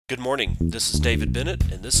Good morning. This is David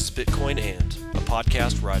Bennett, and this is Bitcoin And, a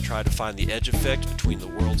podcast where I try to find the edge effect between the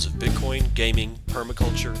worlds of Bitcoin, gaming,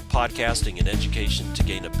 permaculture, podcasting, and education to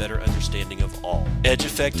gain a better understanding of all. Edge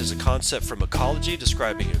effect is a concept from ecology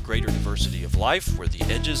describing a greater diversity of life where the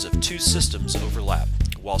edges of two systems overlap.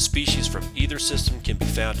 While species from either system can be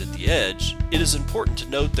found at the edge, it is important to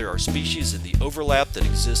note there are species in the overlap that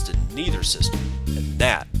exist in neither system, and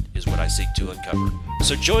that is what I seek to uncover.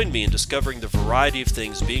 So join me in discovering the variety of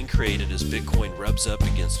things being created as Bitcoin rubs up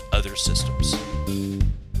against other systems.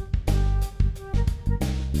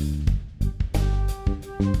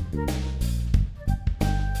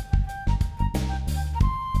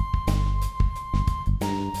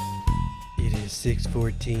 It is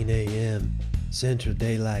 6:14 a.m. Central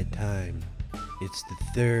Daylight Time. It's the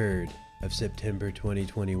 3rd of September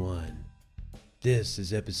 2021. This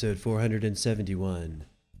is episode 471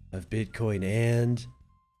 of Bitcoin And.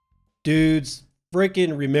 Dudes,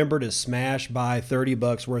 freaking remember to smash buy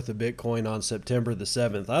 $30 worth of Bitcoin on September the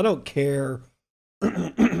 7th. I don't care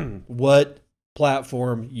what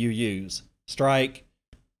platform you use. Strike.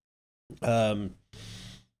 God,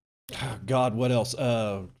 what else?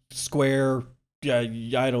 Square.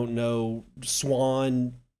 I don't know.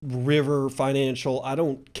 Swan, River Financial. I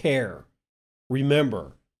don't care.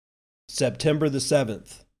 Remember, September the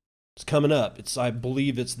 7th. It's coming up. I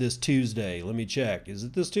believe it's this Tuesday. Let me check. Is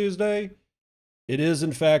it this Tuesday? It is,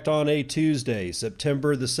 in fact, on a Tuesday,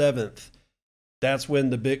 September the 7th. That's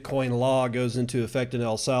when the Bitcoin law goes into effect in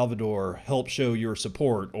El Salvador. Help show your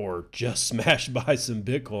support, or just smash buy some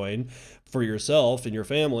Bitcoin for yourself and your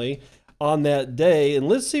family on that day. And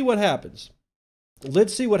let's see what happens.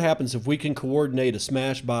 Let's see what happens if we can coordinate a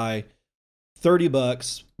smash buy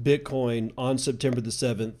 $30 Bitcoin on September the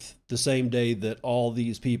 7th, the same day that all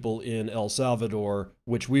these people in El Salvador,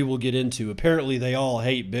 which we will get into, apparently they all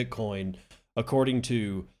hate Bitcoin, according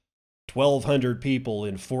to 1,200 people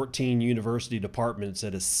in 14 university departments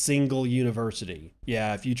at a single university.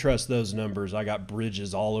 Yeah, if you trust those numbers, I got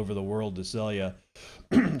bridges all over the world to sell you.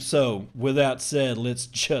 So, with that said, let's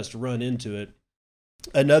just run into it.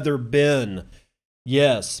 Another bin.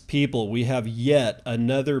 Yes, people, we have yet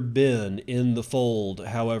another bin in the fold.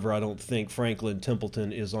 However, I don't think Franklin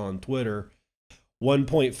Templeton is on Twitter.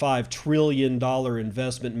 $1.5 trillion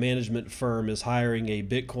investment management firm is hiring a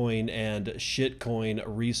Bitcoin and shitcoin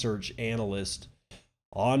research analyst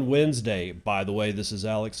on Wednesday. By the way, this is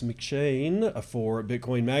Alex McShane for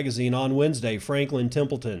Bitcoin Magazine. On Wednesday, Franklin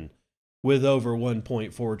Templeton, with over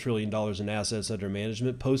 $1.4 trillion in assets under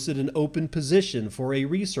management, posted an open position for a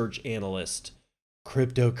research analyst.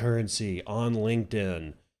 Cryptocurrency on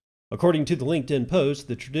LinkedIn. According to the LinkedIn post,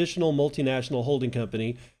 the traditional multinational holding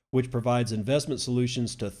company, which provides investment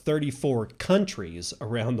solutions to 34 countries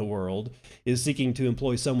around the world, is seeking to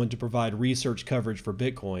employ someone to provide research coverage for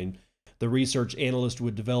Bitcoin. The research analyst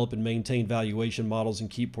would develop and maintain valuation models and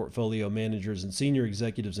keep portfolio managers and senior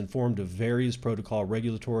executives informed of various protocol,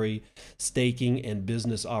 regulatory, staking, and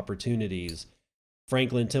business opportunities.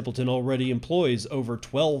 Franklin Templeton already employs over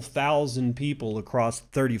 12,000 people across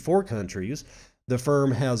 34 countries. The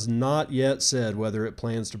firm has not yet said whether it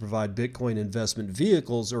plans to provide Bitcoin investment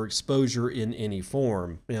vehicles or exposure in any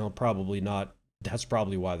form. Probably not. That's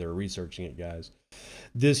probably why they're researching it, guys.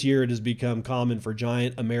 This year, it has become common for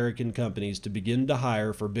giant American companies to begin to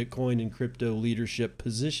hire for Bitcoin and crypto leadership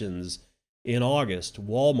positions. In August,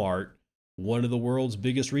 Walmart, one of the world's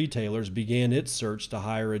biggest retailers, began its search to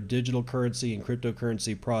hire a digital currency and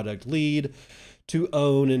cryptocurrency product lead to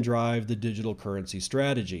own and drive the digital currency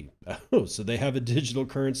strategy. Oh, so they have a digital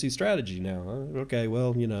currency strategy now. Huh? Okay,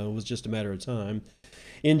 well, it was just a matter of time.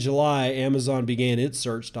 In July, Amazon began its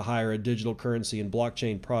search to hire a digital currency and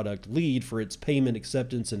blockchain product lead for its payment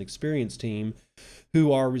acceptance and experience team,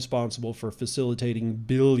 who are responsible for facilitating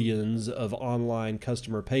billions of online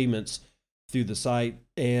customer payments through the site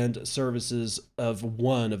and services of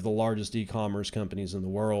one of the largest e-commerce companies in the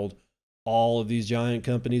world. All of these giant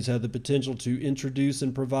companies have the potential to introduce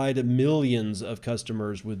and provide millions of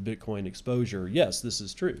customers with Bitcoin exposure. Yes, this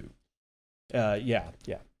is true. Yeah.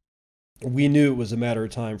 We knew it was a matter of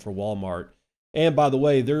time for Walmart. And by the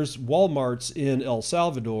way, there's Walmarts in El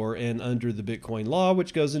Salvador, and under the Bitcoin law,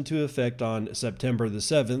 which goes into effect on September the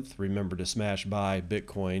 7th, remember to smash buy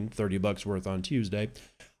Bitcoin, $30 worth on Tuesday,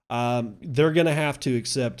 they're going to have to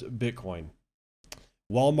accept Bitcoin.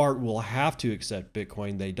 Walmart will have to accept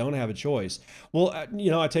Bitcoin. They don't have a choice. Well,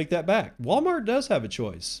 I take that back. Walmart does have a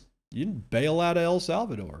choice. You can bail out of El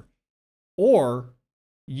Salvador. Or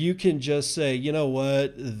you can just say, you know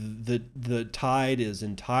what, the tide is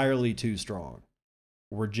entirely too strong.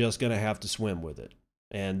 We're just going to have to swim with it.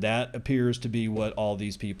 And that appears to be what all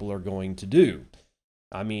these people are going to do.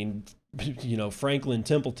 I mean, Franklin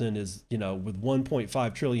Templeton is, with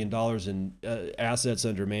 $1.5 trillion in assets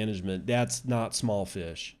under management. That's not small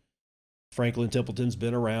fish. Franklin Templeton's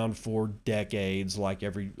been around for decades, like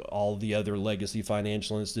all the other legacy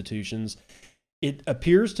financial institutions. It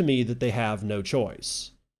appears to me that they have no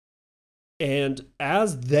choice. And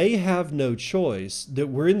as they have no choice, that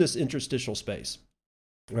we're in this interstitial space,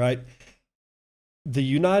 right? The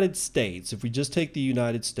United States, if we just take the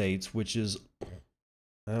United States, which is,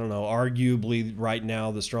 I don't know, arguably right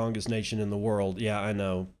now the strongest nation in the world. Yeah, I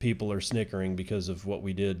know people are snickering because of what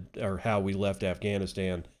we did or how we left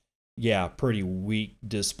Afghanistan. Yeah, pretty weak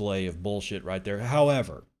display of bullshit right there.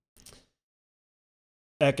 However,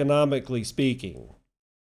 economically speaking,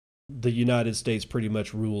 the United States pretty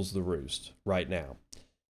much rules the roost right now.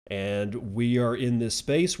 And we are in this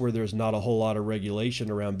space where there's not a whole lot of regulation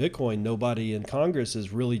around Bitcoin. Nobody in Congress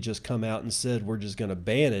has really just come out and said, we're just going to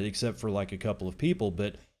ban it, except for like a couple of people.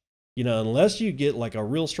 But, unless you get like a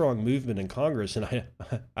real strong movement in Congress, and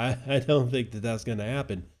I don't think that that's going to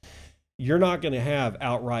happen, you're not going to have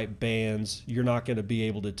outright bans. You're not going to be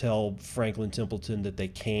able to tell Franklin Templeton that they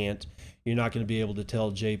can't. You're not going to be able to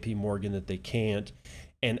tell JP Morgan that they can't.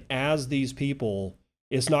 And as these people,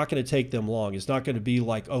 it's not going to take them long. It's not going to be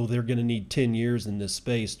like, oh, they're going to need 10 years in this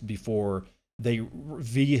space before they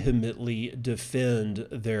vehemently defend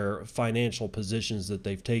their financial positions that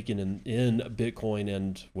they've taken in Bitcoin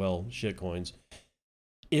and, well, shitcoins.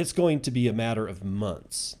 It's going to be a matter of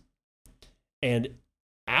months. And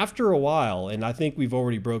after a while, and I think we've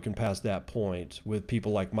already broken past that point with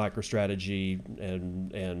people like MicroStrategy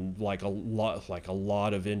and like a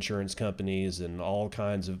lot of insurance companies and all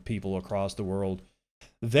kinds of people across the world,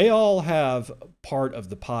 they all have part of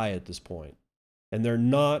the pie at this point. And they're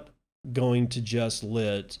not going to just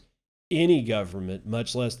let any government,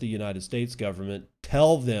 much less the United States government,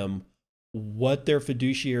 tell them what their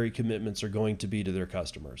fiduciary commitments are going to be to their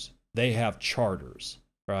customers. They have charters,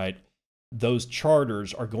 right? Those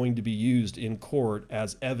charters are going to be used in court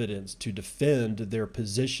as evidence to defend their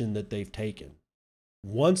position that they've taken.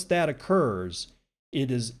 Once that occurs, it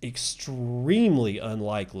is extremely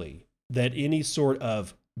unlikely that any sort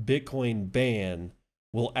of Bitcoin ban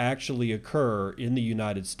will actually occur in the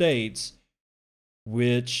United States,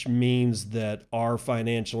 which means that our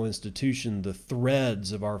financial institution, the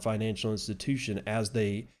threads of our financial institution, as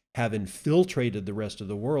they have infiltrated the rest of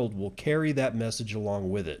the world, will carry that message along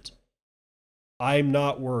with it. I'm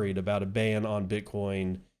not worried about a ban on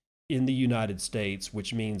Bitcoin in the United States,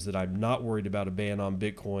 which means that I'm not worried about a ban on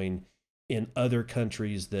Bitcoin in other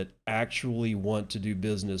countries that actually want to do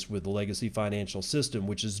business with the legacy financial system,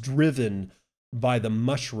 which is driven by the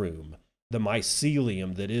mushroom, the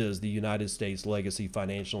mycelium that is the United States legacy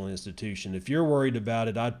financial institution. If you're worried about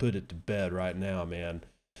it, I'd put it to bed right now, man.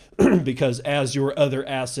 Because as your other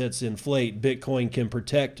assets inflate, Bitcoin can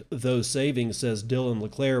protect those savings, says Dylan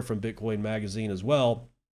LeClaire from Bitcoin Magazine as well.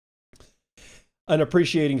 An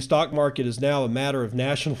appreciating stock market is now a matter of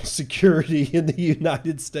national security in the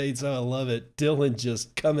United States. Oh, I love it. Dylan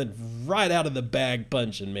just coming right out of the bag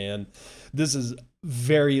punching, man. This is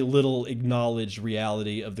very little acknowledged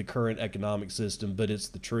reality of the current economic system, but it's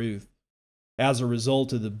the truth. As a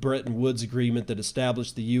result of the Bretton Woods Agreement that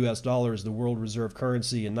established the U.S. dollar as the world reserve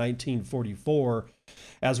currency in 1944,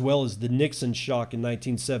 as well as the Nixon shock in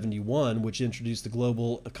 1971, which introduced the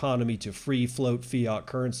global economy to free float fiat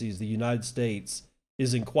currencies, the United States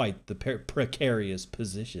is in quite the precarious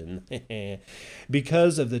position.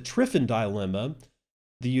 Because of the Triffin dilemma,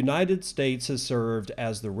 the United States has served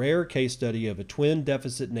as the rare case study of a twin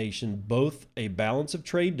deficit nation, both a balance of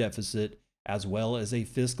trade deficit as well as a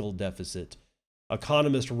fiscal deficit.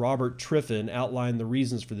 Economist Robert Triffin outlined the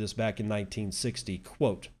reasons for this back in 1960.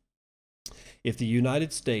 Quote, if the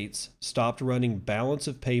United States stopped running balance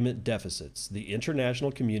of payment deficits, the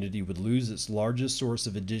international community would lose its largest source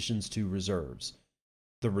of additions to reserves.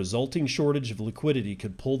 The resulting shortage of liquidity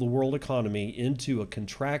could pull the world economy into a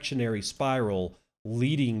contractionary spiral,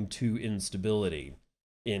 leading to instability.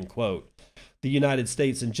 End quote. The United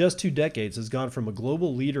States in just 2 decades has gone from a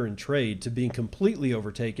global leader in trade to being completely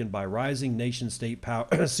overtaken by rising nation-state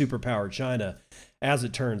superpower China. As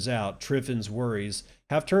it turns out, Triffin's worries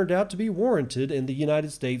have turned out to be warranted, and the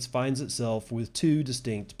United States finds itself with 2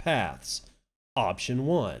 distinct paths. Option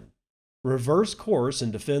 1. Reverse course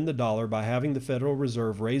and defend the dollar by having the Federal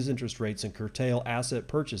Reserve raise interest rates and curtail asset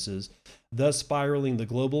purchases, thus spiraling the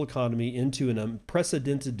global economy into an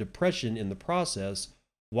unprecedented depression in the process,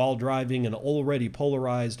 while driving an already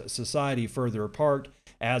polarized society further apart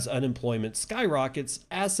as unemployment skyrockets,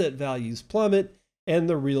 asset values plummet, and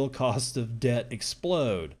the real cost of debt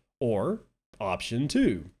explode. Or option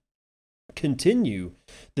 2. continue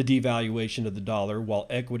the devaluation of the dollar while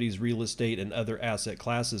equities, real estate, and other asset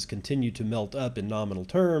classes continue to melt up in nominal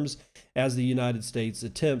terms as the United States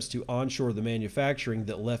attempts to onshore the manufacturing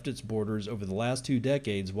that left its borders over the last 2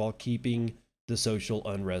 decades while keeping the social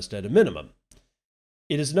unrest at a minimum.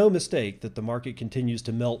 It is no mistake that the market continues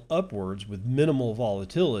to melt upwards with minimal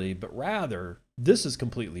volatility, but rather, this is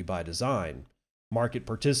completely by design. Market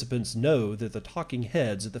participants know that the talking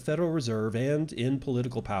heads at the Federal Reserve and in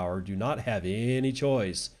political power do not have any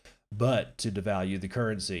choice but to devalue the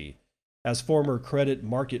currency. As former credit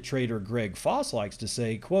market trader Greg Foss likes to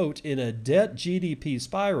say, quote, in a debt GDP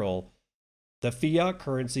spiral, the fiat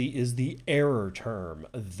currency is the error term.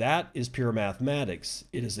 That is pure mathematics.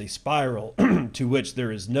 It is a spiral to which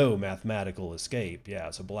there is no mathematical escape. Yeah,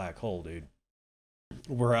 it's a black hole, dude.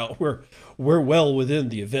 We're well within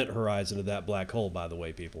the event horizon of that black hole, by the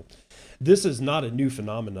way, people. This is not a new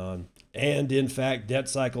phenomenon. And in fact, debt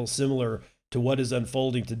cycles similar to what is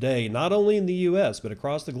unfolding today, not only in the US, but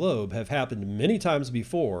across the globe, have happened many times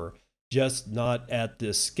before, just not at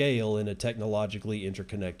this scale in a technologically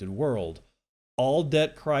interconnected world. All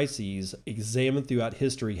debt crises examined throughout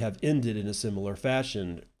history have ended in a similar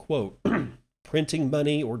fashion. Quote, printing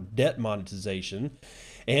money or debt monetization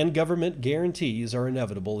and government guarantees are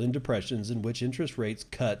inevitable in depressions in which interest rates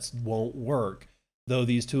cuts won't work, though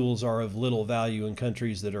these tools are of little value in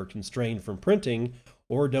countries that are constrained from printing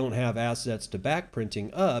or don't have assets to back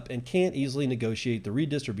printing up and can't easily negotiate the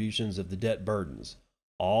redistributions of the debt burdens.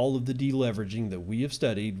 All of the deleveraging that we have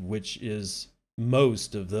studied, which is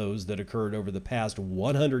most of those that occurred over the past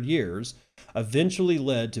 100 years, eventually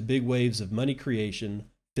led to big waves of money creation,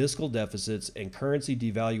 fiscal deficits, and currency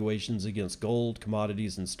devaluations against gold,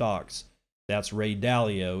 commodities, and stocks. That's Ray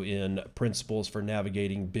Dalio in Principles for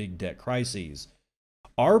Navigating Big Debt Crises.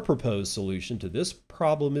 Our proposed solution to this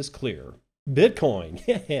problem is clear. Bitcoin,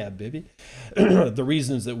 yeah, baby. The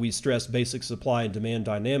reasons that we stress basic supply and demand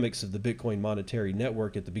dynamics of the Bitcoin monetary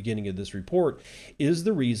network at the beginning of this report is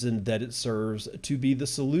the reason that it serves to be the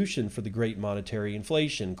solution for the great monetary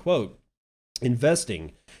inflation. Quote,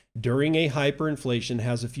 investing during a hyperinflation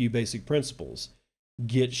has a few basic principles.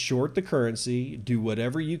 Get short the currency, do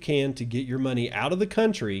whatever you can to get your money out of the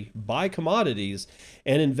country, buy commodities,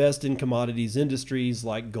 and invest in commodities industries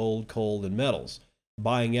like gold, coal, and metals.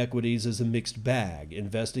 Buying equities is a mixed bag.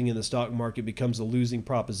 Investing in the stock market becomes a losing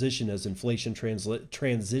proposition as inflation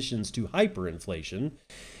transitions to hyperinflation.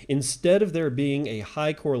 Instead of there being a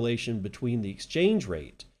high correlation between the exchange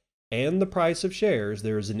rate and the price of shares,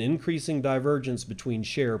 there is an increasing divergence between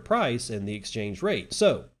share price and the exchange rate.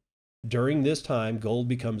 So, during this time, gold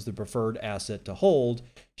becomes the preferred asset to hold.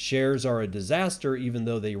 Shares are a disaster even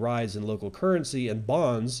though they rise in local currency, and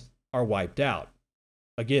bonds are wiped out.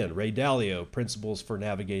 Again, Ray Dalio, Principles for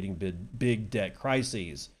Navigating Big Debt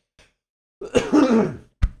Crises. The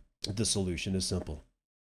solution is simple.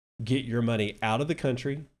 Get your money out of the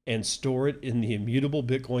country and store it in the immutable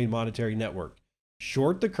Bitcoin monetary network.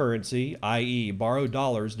 Short the currency, i.e. borrow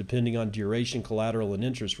dollars depending on duration, collateral, and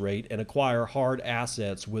interest rate, and acquire hard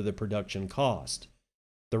assets with a production cost.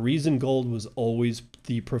 The reason gold was always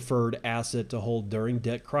the preferred asset to hold during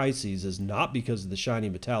debt crises is not because of the shiny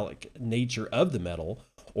metallic nature of the metal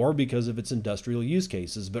or because of its industrial use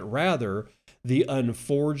cases, but rather the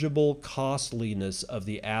unforgeable costliness of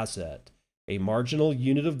the asset. A marginal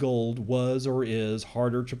unit of gold was or is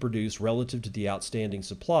harder to produce relative to the outstanding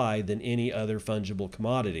supply than any other fungible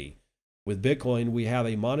commodity. With Bitcoin, we have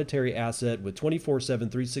a monetary asset with 24/7,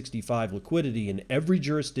 365 liquidity in every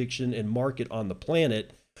jurisdiction and market on the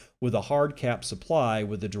planet, with a hard cap supply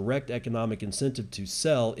with a direct economic incentive to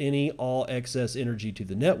sell all excess energy to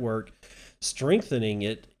the network, strengthening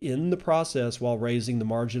it in the process while raising the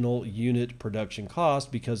marginal unit production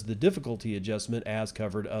cost because of the difficulty adjustment as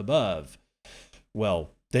covered above.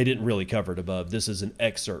 Well, they didn't really cover it above. This is an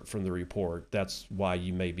excerpt from the report. That's why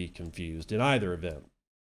you may be confused. In either event,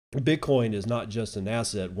 Bitcoin is not just an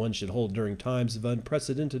asset one should hold during times of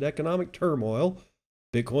unprecedented economic turmoil.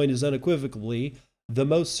 Bitcoin is unequivocally the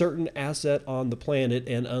most certain asset on the planet,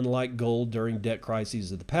 and unlike gold during debt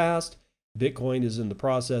crises of the past, Bitcoin is in the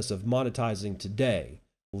process of monetizing today,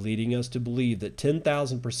 leading us to believe that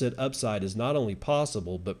 10,000% upside is not only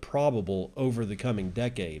possible, but probable over the coming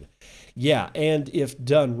decade. Yeah, and if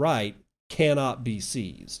done right, cannot be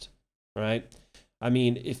seized, right? I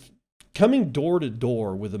mean, if coming door to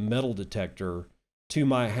door with a metal detector to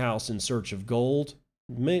my house in search of gold,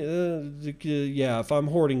 if I'm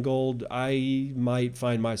hoarding gold, I might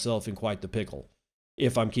find myself in quite the pickle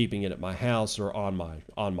if I'm keeping it at my house or on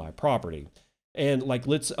my property. And I've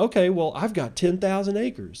got 10,000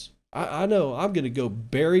 acres. I know I'm going to go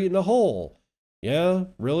bury it in a hole. Yeah,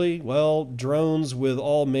 really? Well, drones with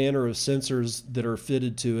all manner of sensors that are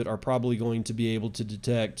fitted to it are probably going to be able to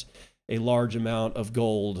detect a large amount of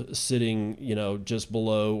gold sitting, just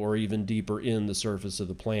below or even deeper in the surface of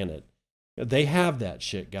the planet. They have that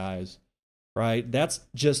shit, guys, right? That's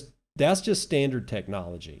just standard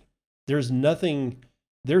technology. There's nothing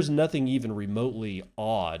there's nothing even remotely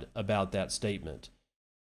odd about that statement.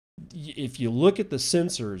 If you look at the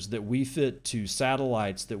sensors that we fit to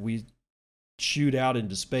satellites that we shoot out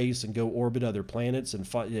into space and go orbit other planets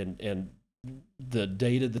and the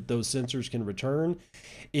data that those sensors can return,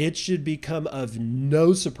 it should become of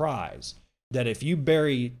no surprise that if you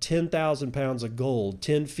bury 10,000 pounds of gold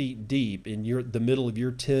 10 feet deep in the middle of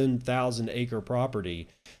your 10,000 acre property,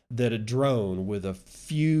 that a drone with a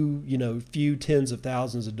few tens of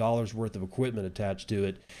thousands of dollars worth of equipment attached to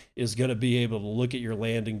it is going to be able to look at your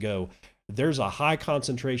land and go, there's a high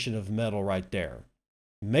concentration of metal right there.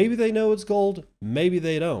 Maybe they know it's gold, maybe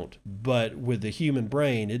they don't. But with the human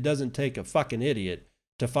brain, it doesn't take a fucking idiot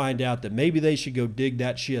to find out that maybe they should go dig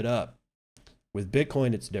that shit up. With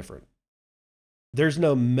Bitcoin, it's different. There's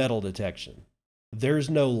no metal detection. There's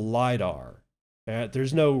no LiDAR.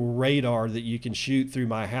 There's no radar that you can shoot through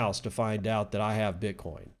my house to find out that I have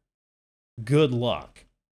Bitcoin. Good luck.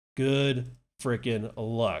 Good freaking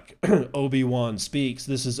luck. Obi-Wan speaks.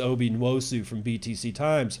 This is Obi Nwosu from BTC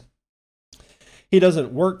Times. He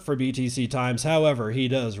doesn't work for BTC Times. However, he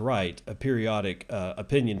does write a periodic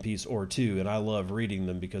opinion piece or two, and I love reading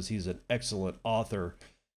them because he's an excellent author.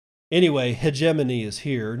 Anyway, hegemony is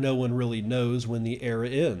here. No one really knows when the era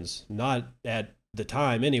ends. Not at the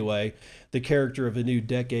time, anyway. The character of a new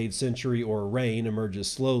decade, century, or reign emerges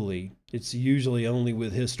slowly. It's usually only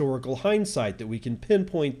with historical hindsight that we can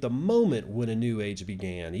pinpoint the moment when a new age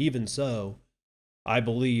began. Even so, I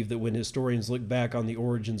believe that when historians look back on the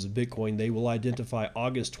origins of Bitcoin, they will identify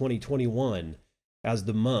August 2021 as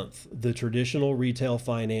the month the traditional retail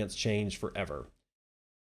finance changed forever.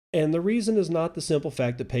 And the reason is not the simple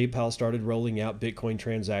fact that PayPal started rolling out Bitcoin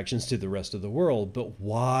transactions to the rest of the world, but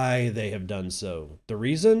why they have done so. The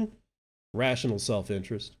reason? Rational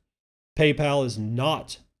self-interest. PayPal is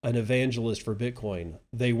not an evangelist for Bitcoin.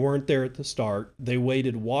 They weren't there at the start. They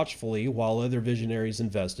waited watchfully while other visionaries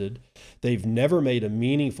invested. They've never made a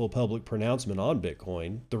meaningful public pronouncement on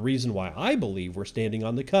Bitcoin. The reason why I believe we're standing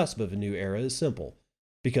on the cusp of a new era is simple.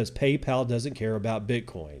 Because PayPal doesn't care about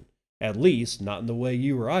Bitcoin. At least, not in the way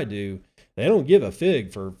you or I do. They don't give a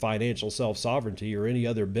fig for financial self-sovereignty or any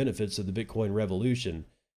other benefits of the Bitcoin revolution.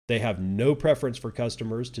 They have no preference for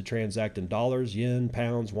customers to transact in dollars, yen,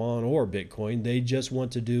 pounds, yuan, or Bitcoin. They just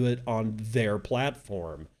want to do it on their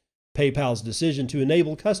platform. PayPal's decision to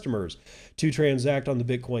enable customers to transact on the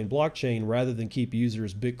Bitcoin blockchain rather than keep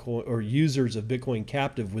users of Bitcoin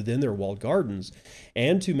captive within their walled gardens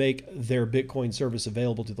and to make their Bitcoin service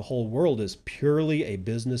available to the whole world is purely a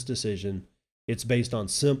business decision. It's based on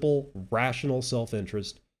simple, rational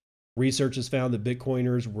self-interest. Research has found that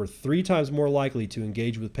Bitcoiners were 3 times more likely to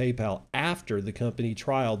engage with PayPal after the company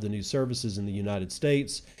trialed the new services in the United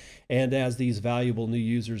States. And as these valuable new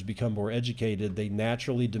users become more educated, they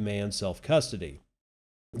naturally demand self-custody.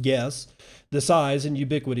 Yes, the size and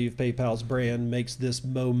ubiquity of PayPal's brand makes this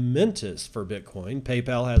momentous for Bitcoin.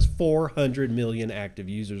 PayPal has 400 million active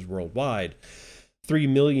users worldwide. 3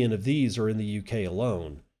 million of these are in the UK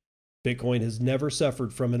alone. Bitcoin has never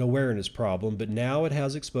suffered from an awareness problem, but now it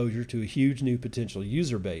has exposure to a huge new potential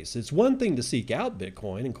user base. It's one thing to seek out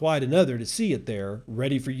Bitcoin and quite another to see it there,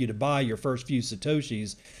 ready for you to buy your first few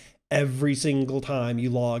Satoshis every single time you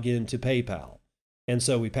log into PayPal. And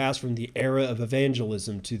so we pass from the era of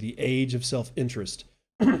evangelism to the age of self-interest.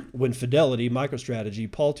 When Fidelity,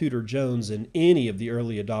 MicroStrategy, Paul Tudor Jones, and any of the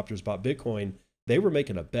early adopters bought Bitcoin, they were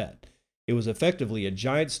making a bet. It was effectively a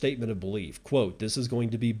giant statement of belief. Quote, this is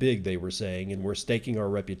going to be big, they were saying, and we're staking our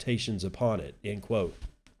reputations upon it, end quote.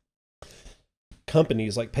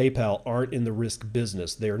 Companies like PayPal aren't in the risk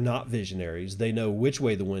business. They are not visionaries. They know which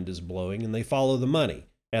way the wind is blowing, and they follow the money.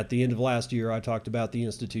 At the end of last year, I talked about the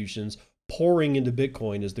institutions pouring into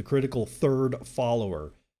Bitcoin as the critical third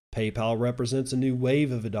follower. PayPal represents a new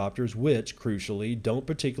wave of adopters which, crucially, don't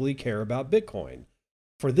particularly care about Bitcoin.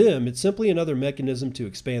 For them, it's simply another mechanism to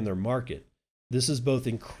expand their market. This is both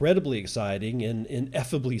incredibly exciting and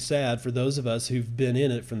ineffably sad for those of us who've been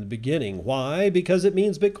in it from the beginning. Why? Because it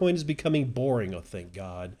means Bitcoin is becoming boring, oh thank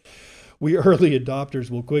God. We early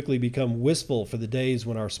adopters will quickly become wistful for the days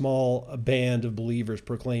when our small band of believers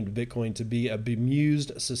proclaimed Bitcoin to be a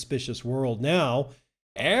bemused, suspicious world. Now,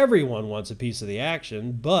 everyone wants a piece of the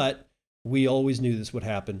action, but we always knew this would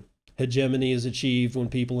happen. Hegemony is achieved when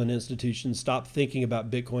people and institutions stop thinking about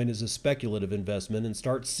Bitcoin as a speculative investment and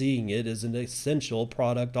start seeing it as an essential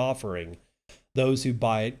product offering. Those who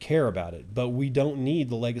buy it care about it, but we don't need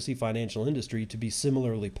the legacy financial industry to be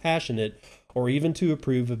similarly passionate or even to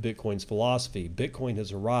approve of Bitcoin's philosophy. Bitcoin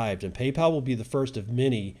has arrived, and PayPal will be the first of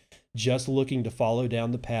many just looking to follow down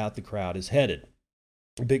the path the crowd is headed.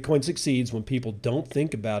 Bitcoin succeeds when people don't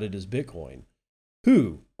think about it as Bitcoin.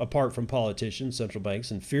 Who, apart from politicians, central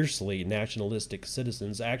banks, and fiercely nationalistic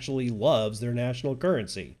citizens, actually loves their national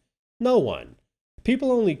currency? No one.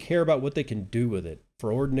 People only care about what they can do with it.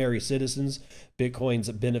 For ordinary citizens,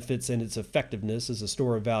 Bitcoin's benefits and its effectiveness as a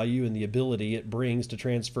store of value and the ability it brings to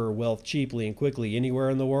transfer wealth cheaply and quickly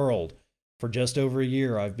anywhere in the world. For just over a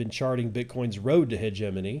year, I've been charting Bitcoin's road to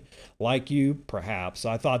hegemony. Like you, perhaps,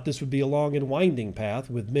 I thought this would be a long and winding path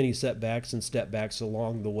with many setbacks and stepbacks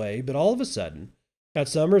along the way, but all of a sudden, at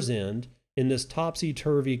summer's end, in this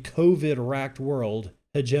topsy-turvy, COVID-racked world,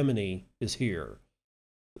 hegemony is here.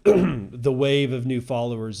 The wave of new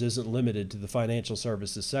followers isn't limited to the financial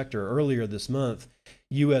services sector. Earlier this month,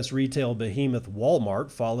 U.S. retail behemoth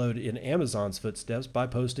Walmart followed in Amazon's footsteps by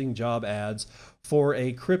posting job ads for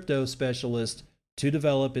a crypto specialist to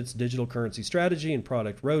develop its digital currency strategy and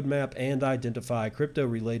product roadmap and identify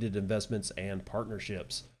crypto-related investments and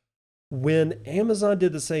partnerships. When Amazon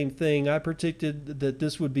did the same thing, I predicted that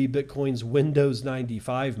this would be Bitcoin's Windows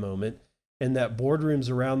 95 moment, and that boardrooms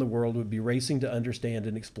around the world would be racing to understand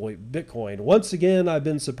and exploit Bitcoin. Once again, I've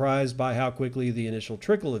been surprised by how quickly the initial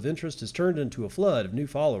trickle of interest has turned into a flood of new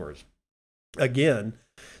followers. Again,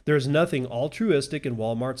 there's nothing altruistic in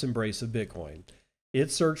Walmart's embrace of Bitcoin.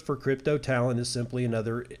 Its search for crypto talent is simply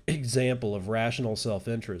another example of rational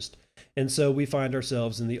self-interest. And so we find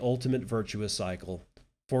ourselves in the ultimate virtuous cycle.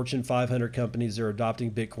 Fortune 500 companies are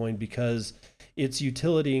adopting Bitcoin because its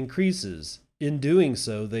utility increases. In doing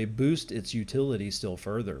so, they boost its utility still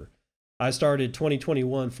further. I started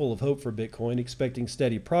 2021 full of hope for Bitcoin, expecting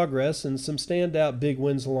steady progress and some standout big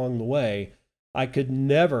wins along the way. I could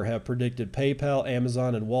never have predicted PayPal,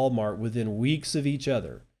 Amazon, and Walmart within weeks of each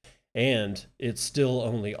other. And it's still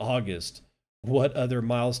only August. What other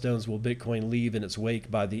milestones will Bitcoin leave in its wake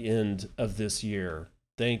by the end of this year?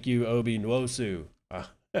 Thank you, Obi Nwosu.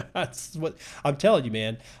 That's what I'm telling you,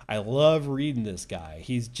 man. I love reading this guy.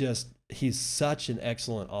 He's such an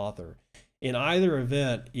excellent author. In either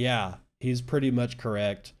event, yeah, he's pretty much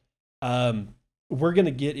correct. We're going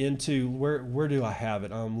to get into where do I have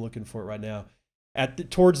it? I'm looking for it right now.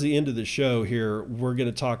 Towards the end of the show here, we're going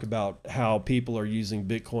to talk about how people are using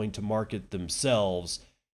Bitcoin to market themselves.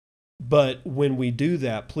 But when we do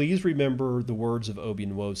that, please remember the words of Obi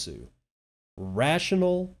Nwosu.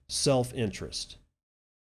 Rational self-interest.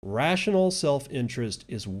 Rational self-interest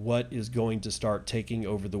is what is going to start taking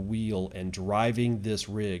over the wheel and driving this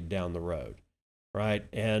rig down the road, right?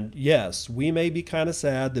 And yes, we may be kind of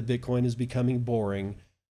sad that Bitcoin is becoming boring,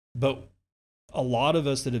 but a lot of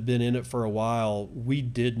us that have been in it for a while, we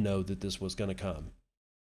did know that this was going to come.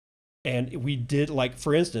 And we did, like,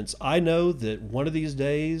 for instance, I know that one of these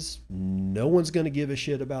days, no one's going to give a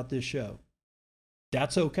shit about this show.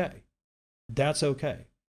 That's okay. That's okay.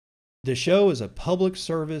 The show is a public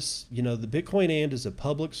service. The Bitcoin And is a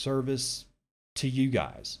public service to you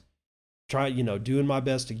guys. Doing my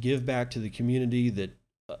best to give back to the community that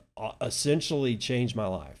essentially changed my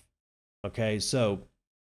life. Okay, so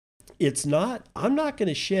I'm not going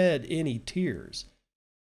to shed any tears.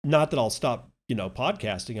 Not that I'll stop,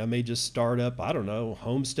 podcasting. I may just start up, I don't know,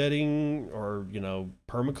 homesteading or,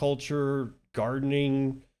 permaculture,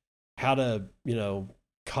 gardening, how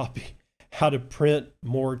to print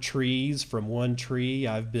more trees from one tree.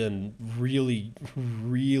 I've been really,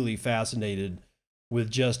 really fascinated with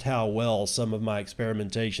just how well some of my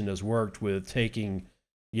experimentation has worked with taking,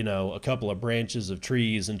 a couple of branches of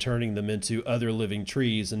trees and turning them into other living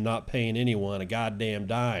trees and not paying anyone a goddamn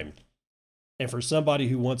dime. And for somebody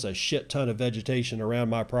who wants a shit ton of vegetation around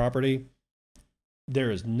my property,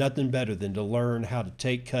 there is nothing better than to learn how to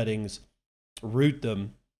take cuttings, root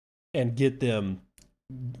them, and get them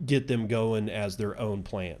going as their own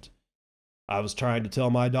plant. I was trying to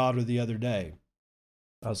tell my daughter the other day,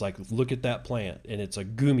 I was like, look at that plant, and it's a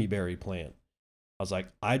gummy berry plant. I was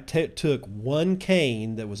like, I took one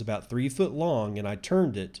cane that was about 3 foot long and I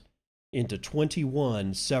turned it into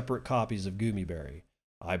 21 separate copies of gummy berry.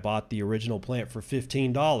 I bought the original plant for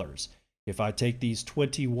 $15. If I take these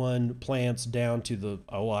 21 plants down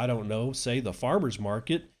to say the farmer's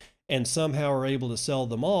market, and somehow are able to sell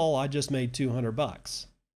them all, I just made $200.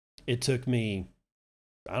 It took me,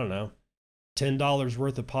 $10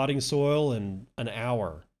 worth of potting soil and an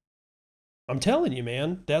hour. I'm telling you,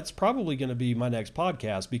 man, that's probably going to be my next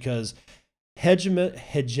podcast because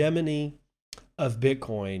hegemony of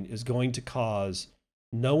Bitcoin is going to cause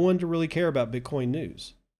no one to really care about Bitcoin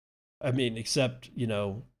news. I mean, except,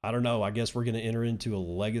 I don't know. I guess we're going to enter into a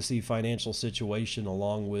legacy financial situation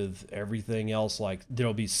along with everything else. Like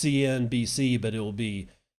there'll be CNBC, but it will be,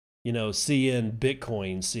 CN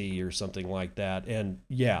Bitcoin C or something like that. And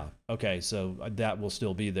yeah, okay, so that will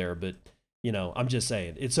still be there. But, I'm just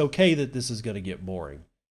saying it's okay that this is going to get boring.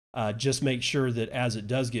 Just make sure that as it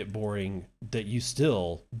does get boring, that you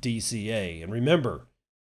still DCA. And remember,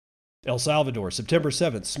 El Salvador, September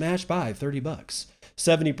 7th, smash by $30.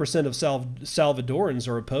 70% of Salvadorans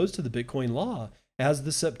are opposed to the Bitcoin law as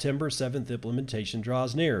the September 7th implementation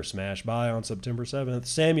draws near. Smash by on September 7th.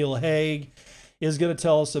 Samuel Hague is going to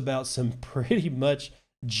tell us about some pretty much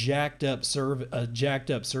jacked up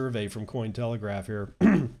survey from Cointelegraph here.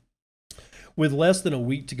 With less than a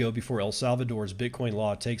week to go before El Salvador's Bitcoin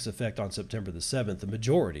law takes effect on September the 7th, a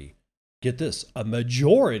majority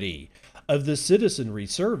of the citizenry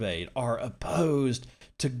surveyed are opposed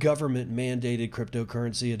to government-mandated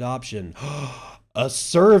cryptocurrency adoption. A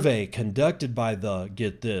survey conducted by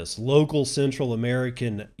the, local Central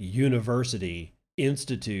American University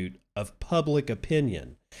Institute of Public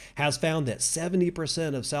Opinion has found that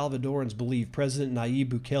 70% of Salvadorans believe President Nayib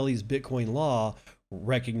Bukele's Bitcoin law,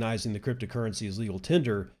 recognizing the cryptocurrency as legal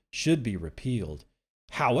tender, should be repealed.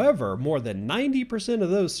 However, more than 90% of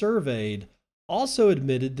those surveyed also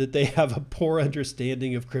admitted that they have a poor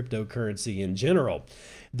understanding of cryptocurrency in general.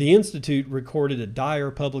 The Institute recorded a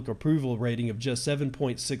dire public approval rating of just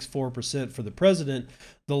 7.64% for the president,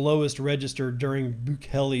 the lowest registered during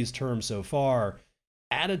Bukele's term so far.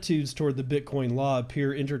 Attitudes toward the Bitcoin law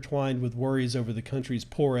appear intertwined with worries over the country's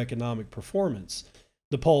poor economic performance.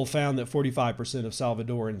 The poll found that 45% of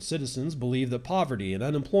Salvadoran citizens believe that poverty and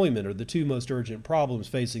unemployment are the two most urgent problems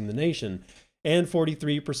facing the nation, and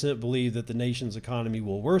 43% believe that the nation's economy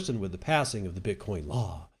will worsen with the passing of the Bitcoin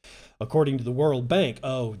law. According to the World Bank,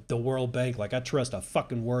 like I trust a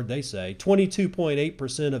fucking word they say,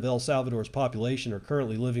 22.8% of El Salvador's population are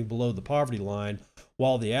currently living below the poverty line,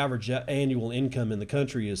 while the average annual income in the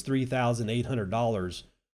country is $3,800.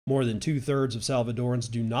 More than two-thirds of Salvadorans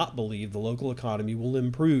do not believe the local economy will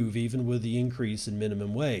improve even with the increase in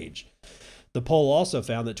minimum wage. The poll also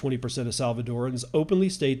found that 20% of Salvadorans openly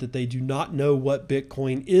state that they do not know what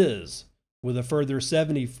Bitcoin is, with a further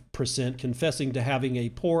 70% confessing to having a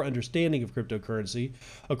poor understanding of cryptocurrency.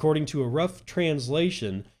 According to a rough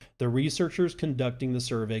translation, the researchers conducting the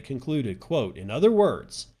survey concluded, quote, in other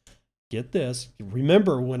words, get this,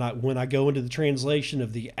 remember when I go into the translation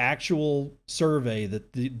of the actual survey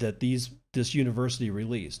that this university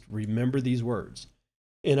released, remember these words.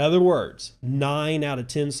 In other words, 9 out of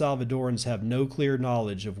 10 Salvadorans have no clear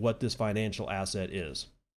knowledge of what this financial asset is,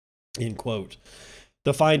 end quote.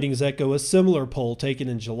 The findings echo a similar poll taken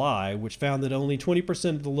in July, which found that only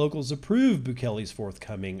 20% of the locals approve Bukele's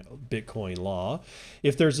forthcoming Bitcoin law.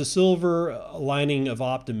 If there's a silver lining of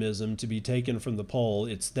optimism to be taken from the poll,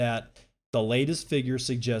 it's that the latest figures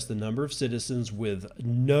suggest the number of citizens with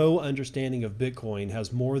no understanding of Bitcoin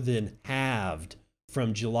has more than halved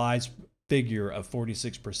from July's figure of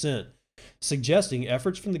 46%, suggesting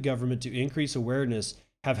efforts from the government to increase awareness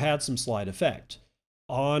have had some slight effect.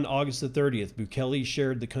 On August the 30th, Bukele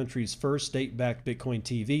shared the country's first state-backed Bitcoin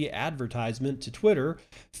TV advertisement to Twitter,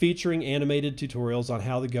 featuring animated tutorials on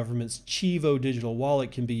how the government's Chivo digital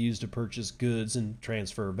wallet can be used to purchase goods and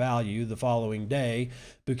transfer value. The following day,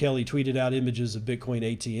 Bukele tweeted out images of Bitcoin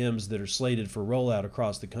ATMs that are slated for rollout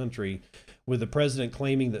across the country, with the president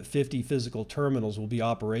claiming that 50 physical terminals will be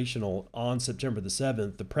operational on September the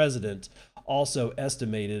 7th. The president also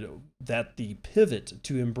estimated that the pivot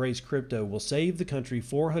to embrace crypto will save the country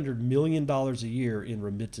 $400 million a year in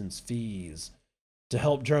remittance fees. To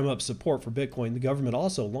help drum up support for Bitcoin, the government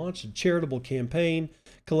also launched a charitable campaign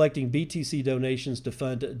collecting BTC donations to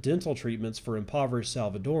fund dental treatments for impoverished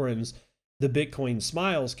Salvadorans. The Bitcoin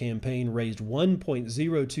Smiles campaign raised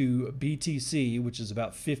 1.02 BTC, which is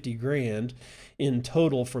about 50 grand, in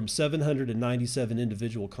total from 797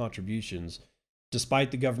 individual contributions.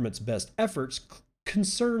 Despite the government's best efforts,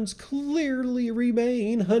 concerns clearly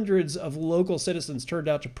remain. Hundreds of local citizens turned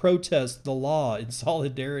out to protest the law in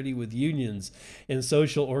solidarity with unions and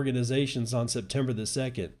social organizations on September the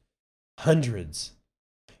 2nd. Hundreds.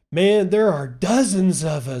 Man, there are dozens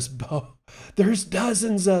of us, Bo. There's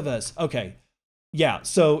dozens of us. Okay. Yeah,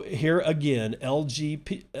 so here again,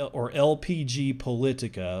 LPG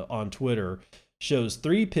Politica on Twitter shows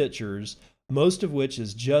 3 pictures, most of which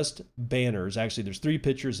is just banners. Actually, there's 3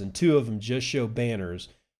 pictures and 2 of them just show banners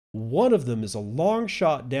One of them is a long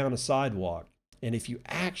shot down a sidewalk. And if you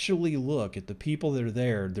actually look at the people that are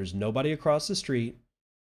there, there's nobody across the street.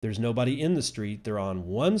 There's nobody in the street. They're on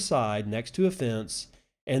one side next to a fence,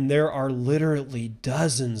 and there are literally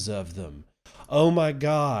dozens of them. Oh my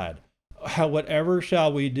God. Whatever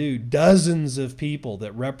shall we do? Dozens of people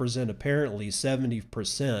that represent apparently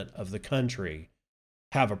 70% of the country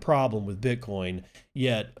have a problem with Bitcoin,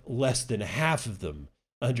 yet less than half of them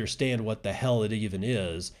understand what the hell it even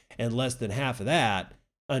is, and less than half of that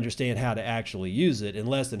understand how to actually use it, and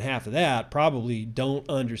less than half of that probably don't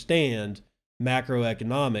understand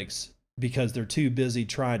macroeconomics because they're too busy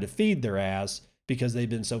trying to feed their ass because they've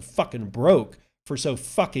been so fucking broke for so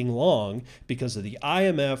fucking long because of the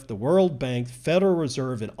IMF, the World Bank, Federal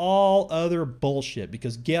Reserve, and all other bullshit.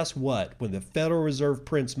 Because guess what? When the Federal Reserve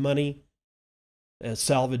prints money,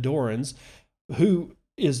 Salvadorans, who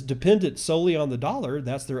is dependent solely on the dollar,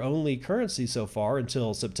 that's their only currency so far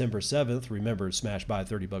until September 7th. Remember, smash buy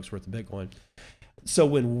 $30 worth of Bitcoin. So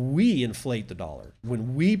when we inflate the dollar,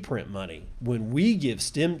 when we print money, when we give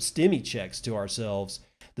stimmy checks to ourselves,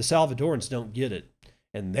 the Salvadorans don't get it.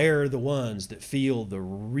 And they're the ones that feel the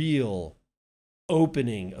real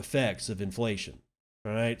opening effects of inflation.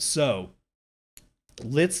 All right. So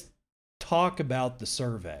let's talk about the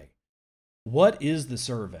survey. What is the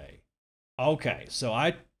survey? Okay. So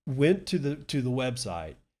I went to the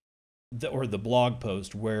website or the blog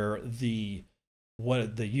post where the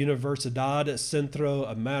Universidad Centro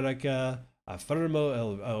America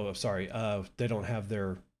Afirmo, they don't have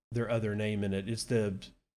their other name in it. It's the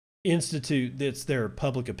institute, it's their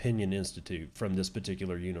public opinion institute from this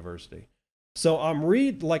particular university. So I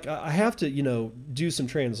have to, do some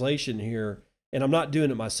translation here, and I'm not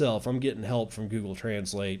doing it myself. I'm getting help from Google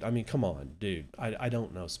Translate. I mean, come on, dude. I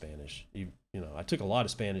don't know Spanish. I took a lot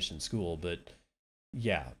of Spanish in school, but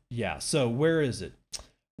yeah. So where is it?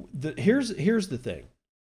 Here's the thing.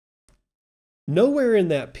 Nowhere in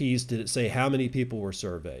that piece did it say how many people were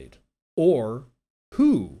surveyed or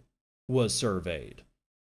who was surveyed.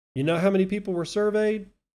 You know how many people were surveyed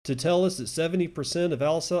to tell us that 70% of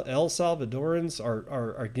El Salvadorans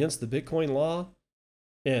are against the Bitcoin law?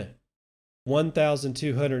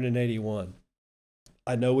 1,281.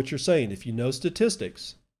 I know what you're saying. If you know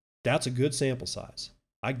statistics, that's a good sample size.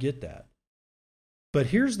 I get that. But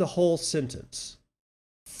here's the whole sentence.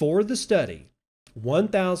 For the study,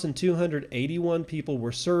 1,281 people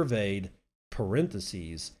were surveyed,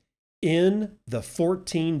 parentheses, in the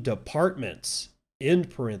 14 departments, end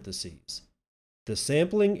parentheses. The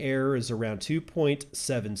sampling error is around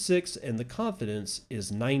 2.76 and the confidence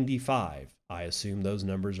is 95. I assume those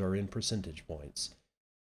numbers are in percentage points.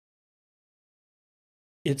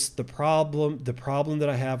 It's the problem that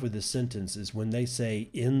I have with this sentence is when they say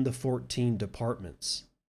in the 14 departments.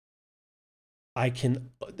 And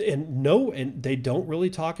they don't really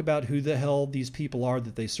talk about who the hell these people are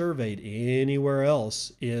that they surveyed anywhere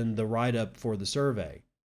else in the write-up for the survey.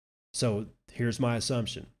 So here's my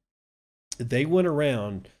assumption. They went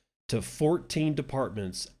around to 14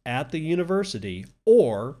 departments at the university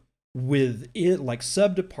or within, like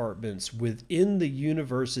sub-departments within the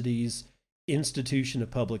university's institution of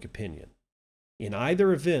public opinion. In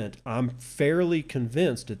either event, I'm fairly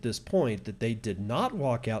convinced at this point that they did not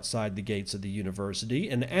walk outside the gates of the university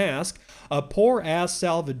and ask a poor-ass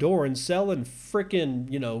Salvadoran selling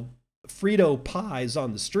frickin', Frito pies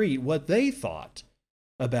on the street what they thought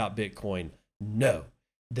about Bitcoin. No.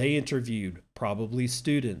 They interviewed probably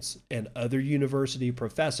students and other university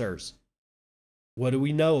professors. What do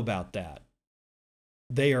we know about that?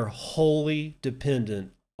 They are wholly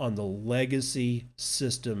dependent on the legacy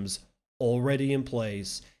systems already in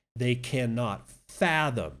place. They cannot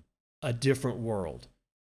fathom a different world.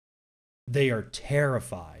 They are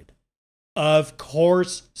terrified. Of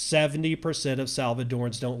course, 70% of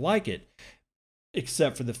Salvadorans don't like it,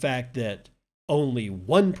 except for the fact that only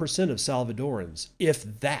 1% of Salvadorans, if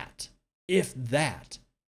that,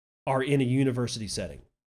 are in a university setting.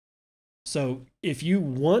 So if you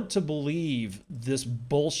want to believe this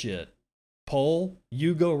bullshit poll,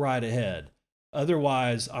 you go right ahead.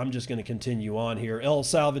 Otherwise, I'm just going to continue on here. El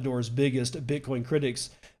Salvador's biggest Bitcoin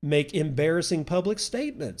critics make embarrassing public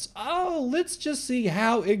statements. Oh, let's just see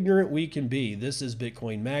how ignorant we can be. This is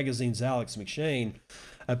Bitcoin Magazine's Alex McShane.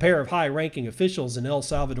 A pair of high-ranking officials in El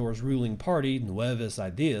Salvador's ruling party, Nuevas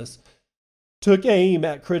Ideas, took aim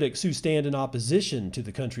at critics who stand in opposition to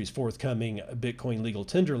the country's forthcoming Bitcoin legal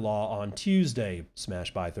tender law on Tuesday,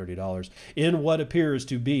 smashed by $30, in what appears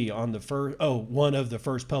to be one of the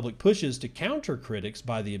first public pushes to counter critics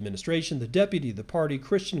by the administration. The deputy of the party,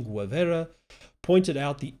 Christian Guevara, pointed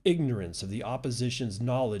out the ignorance of the opposition's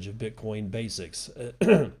knowledge of Bitcoin basics.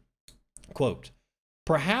 Quote,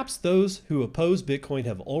 "Perhaps those who oppose Bitcoin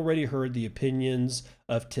have already heard the opinions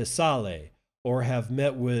of Tesale or have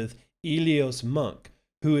met with Elios Monk,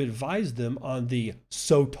 who advised them on the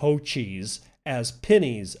Satoshis as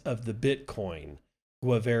pennies of the Bitcoin,"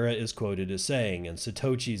 Guevara is quoted as saying, and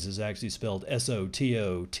Satoshis is actually spelled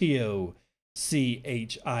Sototochis,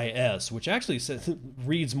 which actually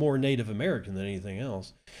reads more Native American than anything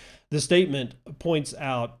else. The statement points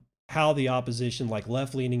out how the opposition, like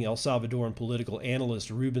left-leaning El Salvadoran political analyst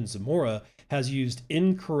Ruben Zamora, has used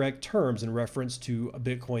incorrect terms in reference to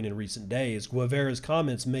Bitcoin in recent days. Guevara's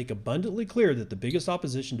comments make abundantly clear that the biggest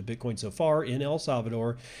opposition to Bitcoin so far in El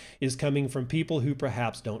Salvador is coming from people who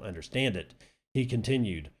perhaps don't understand it. He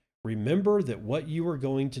continued, "Remember that what you are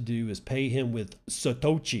going to do is pay him with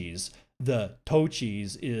Satoshis. The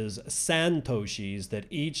Tochis is Santoshis, that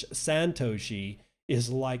each Santoshi is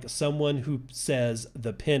like someone who says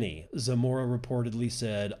the penny," Zamora reportedly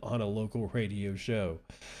said on a local radio show.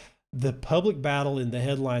 The public battle in the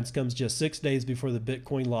headlines comes just 6 days before the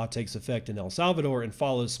Bitcoin law takes effect in El Salvador and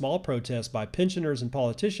follows small protests by pensioners and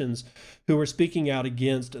politicians who are speaking out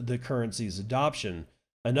against the currency's adoption.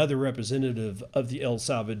 Another representative of the El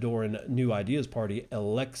Salvadoran New Ideas Party,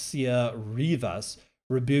 Alexia Rivas,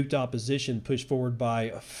 rebuked opposition pushed forward by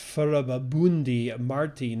Farabundi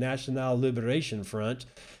Marti National Liberation Front.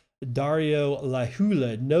 Dario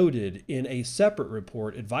Lahula noted in a separate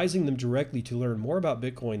report advising them directly to learn more about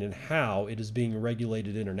Bitcoin and how it is being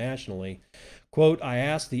regulated internationally. Quote, "I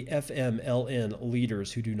asked the FMLN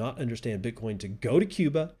leaders who do not understand Bitcoin to go to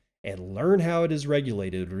Cuba and learn how it is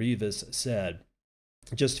regulated," Rivas said.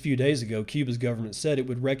 Just a few days ago, Cuba's government said it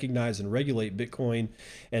would recognize and regulate Bitcoin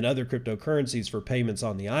and other cryptocurrencies for payments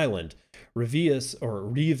on the island. Rivas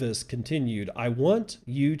continued, "I want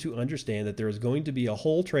you to understand that there is going to be a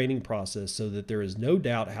whole training process so that there is no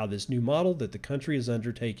doubt how this new model that the country is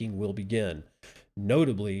undertaking will begin."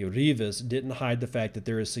 Notably, Rivas didn't hide the fact that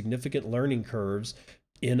there is significant learning curves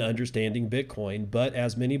in understanding Bitcoin, but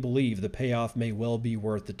as many believe, the payoff may well be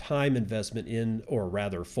worth the time investment in, or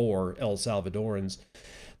rather for, El Salvadorans.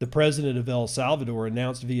 The president of El Salvador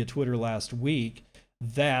announced via Twitter last week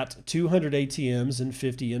that 200 ATMs and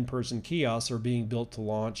 50 in-person kiosks are being built to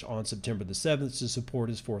launch on September the 7th to support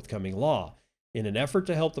his forthcoming law. In an effort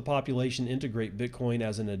to help the population integrate Bitcoin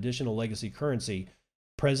as an additional legacy currency,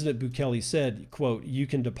 President Bukele said, quote, "You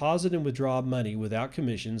can deposit and withdraw money without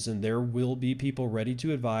commissions, and there will be people ready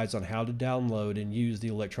to advise on how to download and use the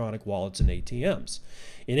electronic wallets and ATMs.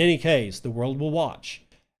 In any case, the world will watch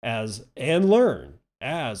and learn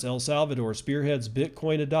as El Salvador spearheads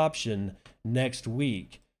Bitcoin adoption next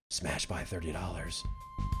week." Smashed by $30.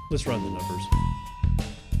 Let's run the numbers.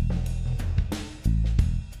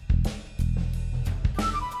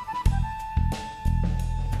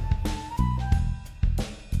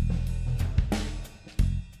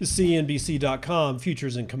 CNBC.com,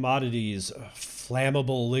 futures and commodities,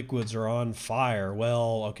 flammable liquids are on fire.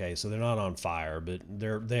 Well, okay, so they're not on fire, but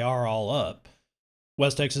they are all up.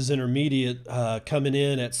 West Texas Intermediate coming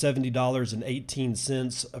in at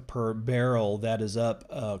 $70.18 per barrel. That is up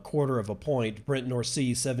a quarter of a point. Brent North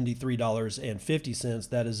Sea, $73.50.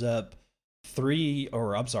 That is up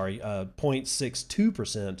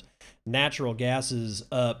 0.62%. Natural gas is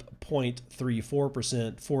up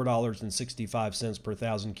 0.34%, $4.65 per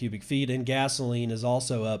thousand cubic feet. And gasoline is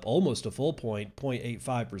also up almost a full point,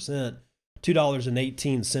 0.85%,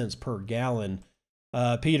 $2.18 per gallon.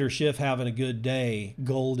 Peter Schiff having a good day.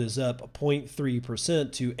 Gold is up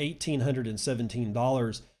 0.3% to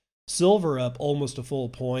 $1,817. Silver up almost a full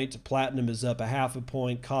point. Platinum is up a half a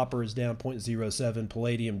point. Copper is down 0.07.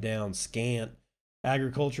 Palladium down scant.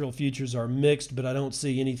 Agricultural futures are mixed, but I don't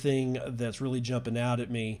see anything that's really jumping out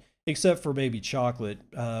at me except for maybe chocolate.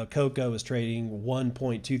 Cocoa is trading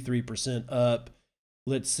 1.23% up.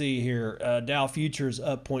 Let's see here. Dow futures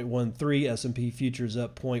up 0.13%. S&P futures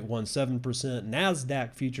up 0.17%.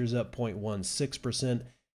 NASDAQ futures up 0.16%.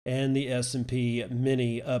 And the S&P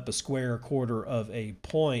mini up a square quarter of a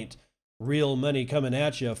point. Real money coming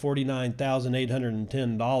at you,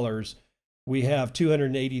 $49,810. We have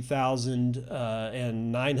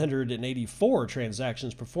 280,984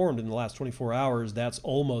 transactions performed in the last 24 hours. That's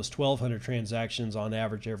almost 1,200 transactions on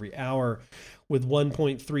average every hour, with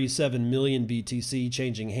 1.37 million BTC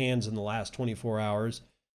changing hands in the last 24 hours.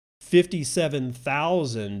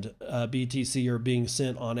 57,000 BTC are being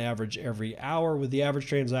sent on average every hour, with the average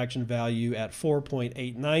transaction value at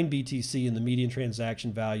 4.89 BTC and the median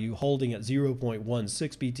transaction value holding at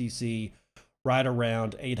 0.16 BTC, right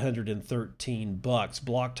around $813.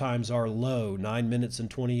 Block times are low, 9 minutes and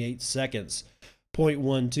 28 seconds.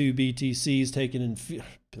 0.12 BTCs taken in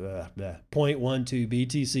 0.12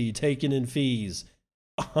 BTC taken in fees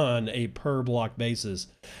on a per block basis.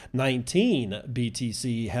 19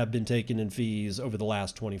 BTC have been taken in fees over the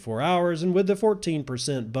last 24 hours, and with the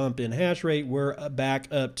 14% bump in hash rate, we're back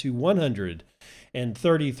up to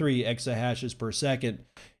 133 exahashes per second.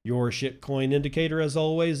 Your shitcoin indicator, as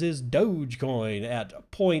always, is Dogecoin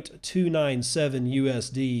at 0.297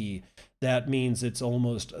 USD. That means it's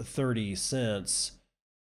almost 30 cents.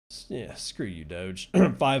 Yeah, screw you, Doge.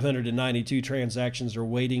 592 transactions are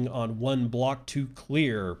waiting on one block to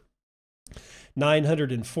clear.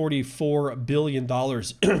 $944 billion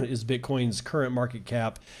is Bitcoin's current market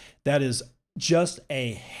cap. That is just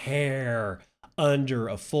a hair under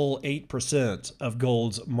a full 8% of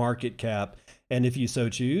gold's market cap. And if you so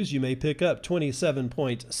choose, you may pick up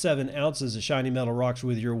 27.7 ounces of shiny metal rocks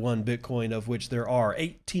with your one Bitcoin, of which there are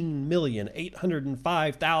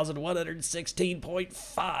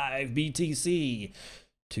 18,805,116.5 BTC.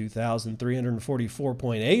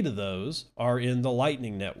 2,344.8 of those are in the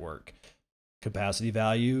Lightning Network. Capacity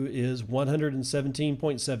value is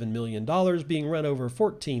 $117.7 million, being run over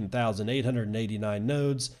 14,889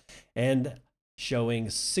 nodes, and showing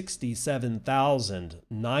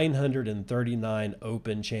 67,939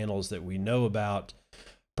 open channels that we know about.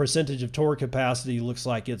 Percentage of Tor capacity looks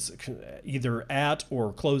like it's either at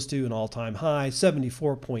or close to an all-time high.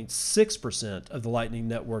 74.6% of the Lightning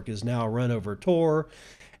Network is now run over Tor,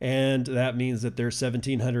 and that means that there's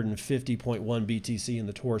 1,750.1 BTC in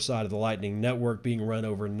the Tor side of the Lightning Network being run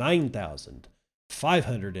over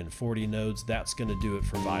 9,540 nodes. That's going to do it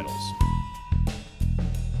for Vitals.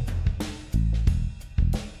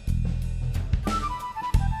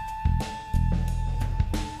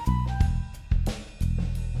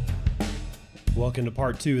 Welcome to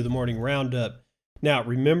part 2 of the morning roundup. Now,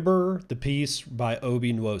 remember the piece by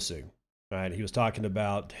Obi Nwosu, right? He was talking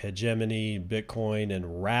about hegemony, Bitcoin,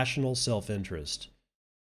 and rational self-interest.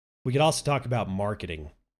 We could also talk about marketing.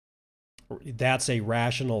 That's a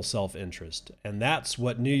rational self-interest. And that's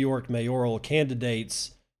what New York mayoral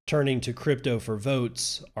candidates turning to crypto for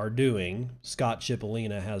votes are doing. Scott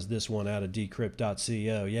Cipollina has this one out of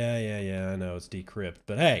decrypt.co. Yeah, I know it's decrypt.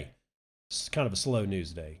 But hey, it's kind of a slow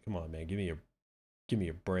news day. Come on, man. Give me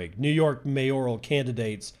a break. New York mayoral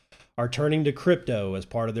candidates are turning to crypto as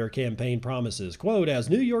part of their campaign promises. Quote, as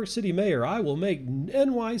New York City mayor, I will make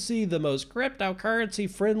NYC the most cryptocurrency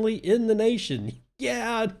friendly in the nation.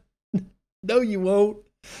 Yeah, no, you won't.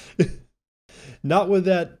 Not with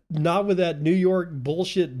that New York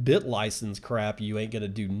bullshit bit license crap. You ain't going to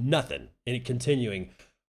do nothing. And continuing,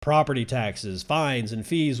 property taxes, fines, and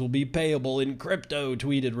fees will be payable in crypto,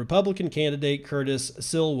 tweeted Republican candidate Curtis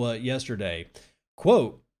Silva yesterday.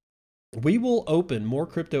 Quote, we will open more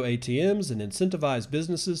crypto ATMs and incentivize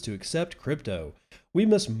businesses to accept crypto. We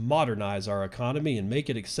must modernize our economy and make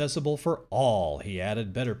it accessible for all, he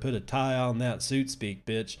added. Better put a tie on that suit speak,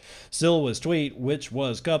 bitch. Silva's tweet, which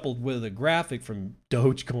was coupled with a graphic from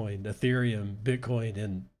Dogecoin, Ethereum, Bitcoin,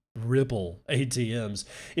 and Ripple ATMs,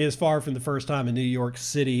 is far from the first time a New York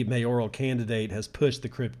City mayoral candidate has pushed the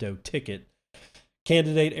crypto ticket.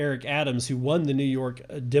 Candidate Eric Adams, who won the New York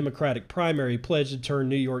Democratic primary, pledged to turn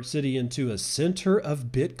New York City into a center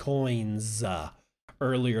of Bitcoins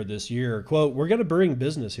earlier this year. Quote, we're going to bring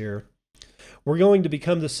business here. We're going to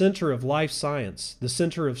become the center of life science, the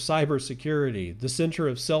center of cybersecurity, the center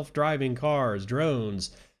of self-driving cars,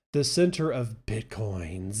 drones, the center of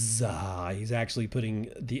Bitcoins. He's actually putting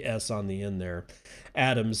the S on the end there.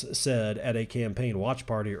 Adams said at a campaign watch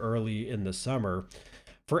party early in the summer.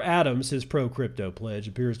 For Adams, his pro-crypto pledge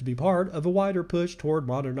appears to be part of a wider push toward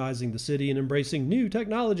modernizing the city and embracing new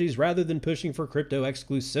technologies rather than pushing for crypto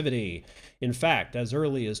exclusivity. In fact, as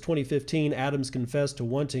early as 2015, Adams confessed to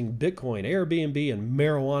wanting Bitcoin, Airbnb, and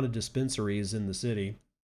marijuana dispensaries in the city.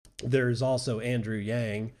 There is also Andrew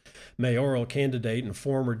Yang, mayoral candidate and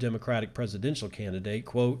former Democratic presidential candidate,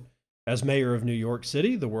 quote, as mayor of New York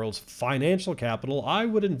City, the world's financial capital, I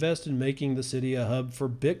would invest in making the city a hub for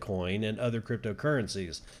Bitcoin and other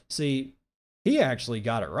cryptocurrencies. See, he actually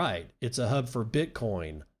got it right. It's a hub for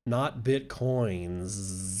Bitcoin, not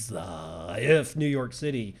Bitcoins. If New York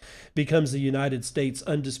City becomes the United States'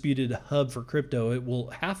 undisputed hub for crypto, it will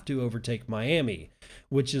have to overtake Miami,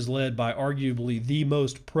 which is led by arguably the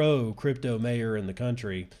most pro-crypto mayor in the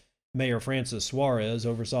country. Mayor Francis Suarez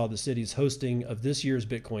oversaw the city's hosting of this year's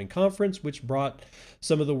Bitcoin conference, which brought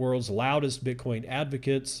some of the world's loudest Bitcoin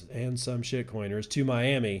advocates and some shitcoiners to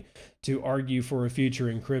Miami to argue for a future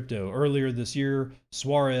in crypto. Earlier this year,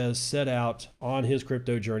 Suarez set out on his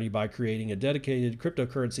crypto journey by creating a dedicated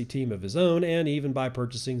cryptocurrency team of his own and even by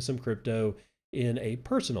purchasing some crypto in a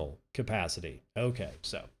personal capacity. Okay,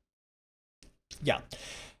 so yeah.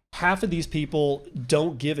 Half of these people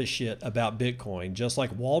don't give a shit about Bitcoin, just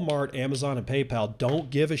like Walmart, Amazon, and PayPal don't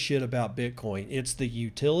give a shit about Bitcoin. It's the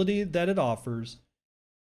utility that it offers,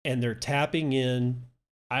 and they're tapping in.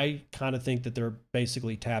 I kind of think that they're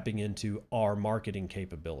basically tapping into our marketing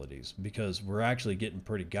capabilities because we're actually getting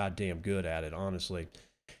pretty goddamn good at it, honestly.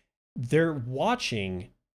 They're watching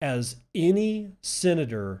as any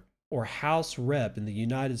senator or House rep in the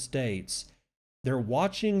United States, they're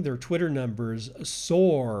watching their Twitter numbers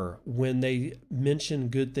soar when they mention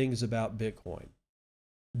good things about Bitcoin.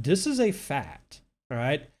 This is a fact, all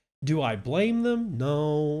right? Do I blame them?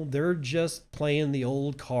 No, they're just playing the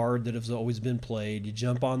old card that has always been played. You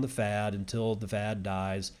jump on the fad until the fad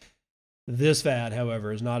dies. This fad,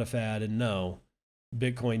 however, is not a fad, and no,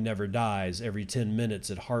 Bitcoin never dies. Every 10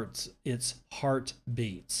 minutes, its heart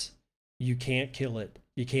beats. You can't kill it.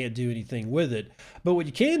 You can't do anything with it. But what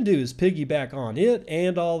you can do is piggyback on it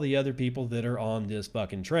and all the other people that are on this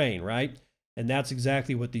fucking train, right? And that's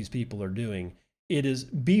exactly what these people are doing. It is,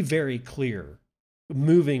 be very clear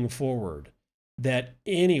moving forward that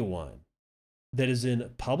anyone that is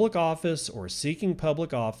in public office or seeking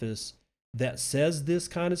public office that says this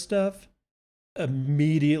kind of stuff,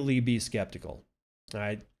 immediately be skeptical. All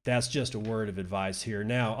right. That's just a word of advice here.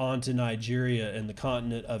 Now, on to Nigeria and the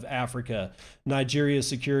continent of Africa. Nigeria's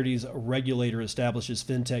securities regulator establishes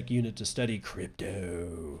fintech unit to study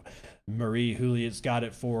crypto. Marie Huliet's got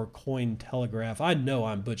it for Cointelegraph. I know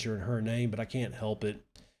I'm butchering her name, but I can't help it.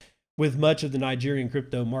 With much of the Nigerian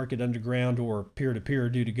crypto market underground or peer-to-peer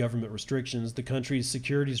due to government restrictions, the country's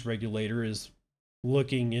securities regulator is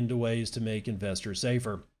looking into ways to make investors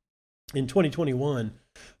safer. In 2021,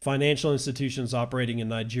 financial institutions operating in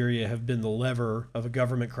Nigeria have been the lever of a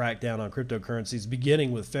government crackdown on cryptocurrencies,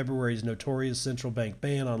 beginning with February's notorious central bank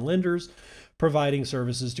ban on lenders providing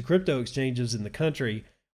services to crypto exchanges in the country.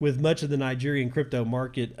 With much of the Nigerian crypto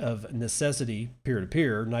market of necessity,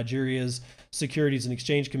 peer-to-peer, Nigeria's Securities and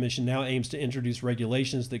Exchange Commission now aims to introduce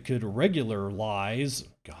regulations that could regularize,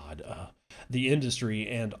 the industry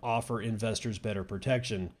and offer investors better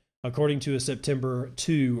protection. According to a September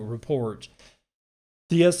 2 report,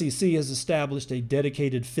 the SEC has established a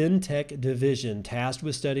dedicated fintech division tasked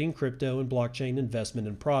with studying crypto and blockchain investment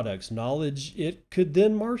and products. Knowledge it could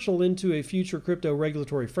then marshal into a future crypto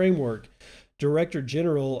regulatory framework. Director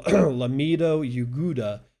General Lamido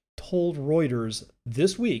Yuguda told Reuters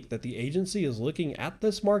this week that the agency is looking at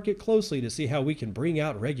this market closely to see how we can bring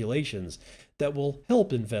out regulations that will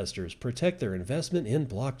help investors protect their investment in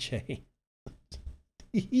blockchain.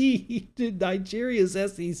 Nigeria's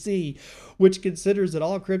SEC, which considers that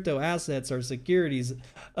all crypto assets are securities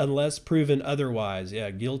unless proven otherwise,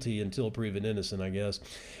 guilty until proven innocent, I guess,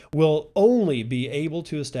 will only be able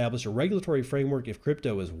to establish a regulatory framework if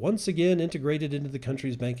crypto is once again integrated into the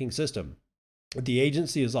country's banking system. The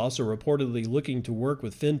agency is also reportedly looking to work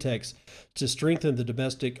with fintechs to strengthen the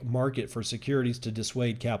domestic market for securities to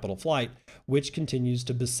dissuade capital flight, which continues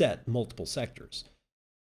to beset multiple sectors.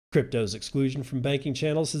 Crypto's exclusion from banking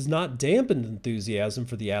channels has not dampened enthusiasm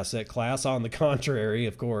for the asset class. On the contrary,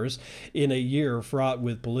 of course, in a year fraught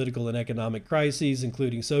with political and economic crises,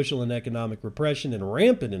 including social and economic repression and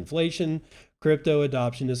rampant inflation, crypto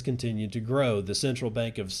adoption has continued to grow. The Central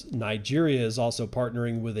Bank of Nigeria is also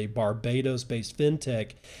partnering with a Barbados-based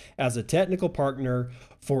fintech as a technical partner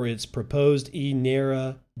for its proposed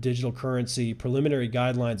eNaira digital currency. Preliminary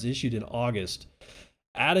guidelines issued in August.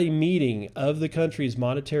 At a meeting of the country's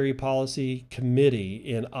Monetary Policy Committee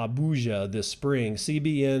in Abuja this spring,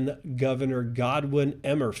 CBN Governor Godwin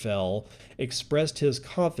Emefiele expressed his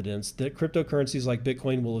confidence that cryptocurrencies like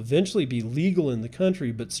Bitcoin will eventually be legal in the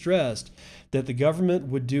country, but stressed that the government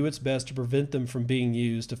would do its best to prevent them from being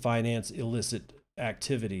used to finance illicit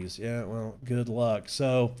activities. Yeah, well, good luck.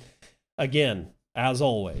 So, again, as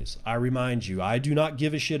always, I remind you, I do not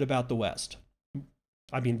give a shit about the West.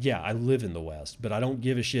 I mean, yeah, I live in the West, but I don't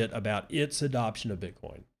give a shit about its adoption of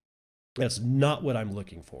Bitcoin. That's not what I'm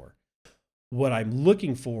looking for. What I'm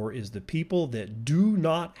looking for is the people that do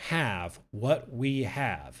not have what we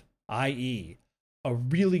have, i.e., a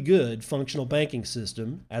really good functional banking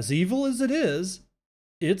system. As evil as it is,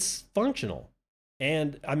 it's functional.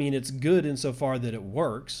 And I mean, it's good insofar that it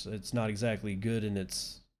works. It's not exactly good in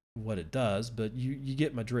its what it does, but you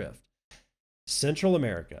get my drift. Central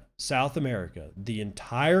America, South America, the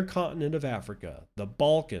entire continent of Africa, the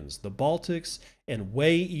Balkans, the Baltics, and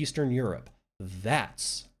way Eastern Europe.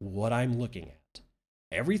 That's what I'm looking at.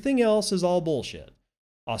 Everything else is all bullshit.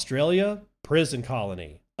 Australia, prison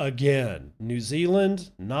colony. Again, New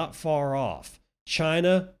Zealand, not far off.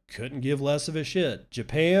 China, couldn't give less of a shit.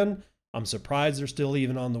 Japan, I'm surprised they're still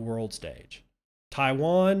even on the world stage.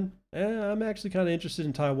 Taiwan, I'm actually kind of interested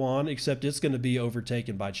in Taiwan, except it's going to be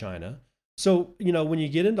overtaken by China. So, when you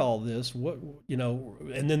get into all this, and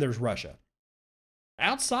then there's Russia.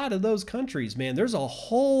 Outside of those countries, man, there's a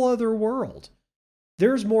whole other world.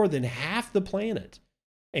 There's more than half the planet.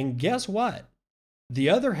 And guess what? The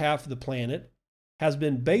other half of the planet has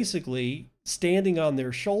been basically standing on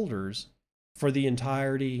their shoulders for the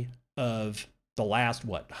entirety of the last,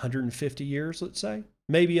 150 years, let's say?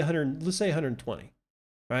 Maybe 100, let's say 120,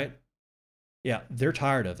 right? Yeah, they're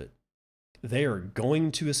tired of it. They are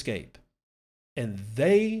going to escape. And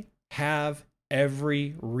they have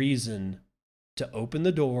every reason to open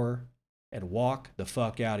the door and walk the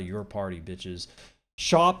fuck out of your party, bitches.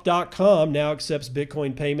 Shop.com now accepts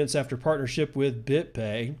Bitcoin payments after partnership with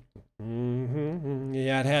BitPay.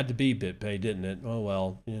 Yeah, it had to be BitPay, didn't it? Oh,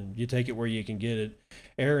 well, you take it where you can get it.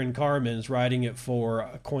 Aaron Carmen's writing it for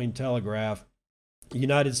Cointelegraph.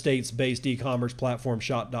 United States-based e-commerce platform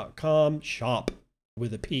Shop.com, shop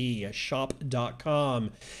with a P,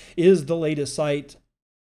 shop.com, is the latest site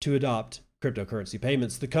to adopt cryptocurrency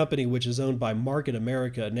payments. The company, which is owned by Market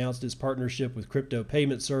America, announced its partnership with crypto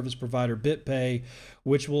payment service provider BitPay,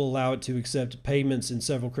 which will allow it to accept payments in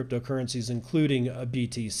several cryptocurrencies, including a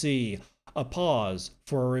BTC. A pause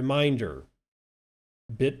for a reminder.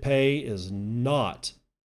 BitPay is not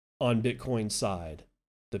on Bitcoin's side.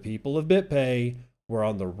 The people of BitPay were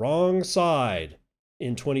on the wrong side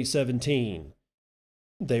in 2017.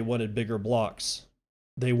 They wanted bigger blocks.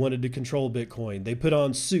 They wanted to control Bitcoin. They put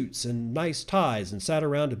on suits and nice ties and sat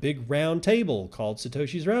around a big round table called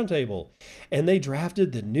Satoshi's Round Table. And they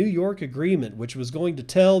drafted the New York Agreement, which was going to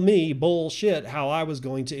tell me bullshit how I was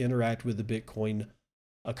going to interact with the Bitcoin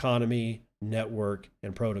economy, network,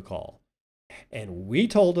 and protocol. And we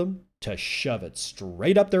told them to shove it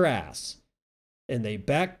straight up their ass. And they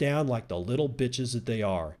backed down like the little bitches that they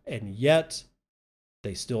are. And yet,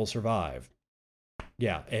 they still survive.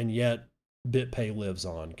 Yeah, and yet BitPay lives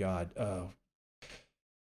on. God.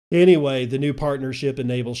 Anyway, the new partnership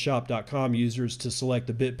enables Shop.com users to select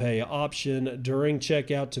the BitPay option during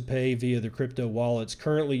checkout to pay via the crypto wallets.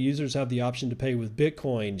 Currently, users have the option to pay with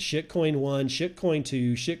Bitcoin, Shitcoin 1, Shitcoin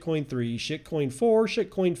 2, Shitcoin 3, Shitcoin 4,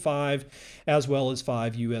 Shitcoin 5, as well as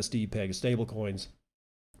 5 USD peg stablecoins.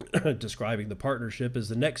 Describing the partnership as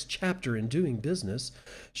the next chapter in doing business,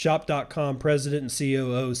 Shop.com president and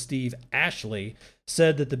COO Steve Ashley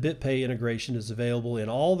said that the BitPay integration is available in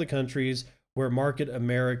all the countries where Market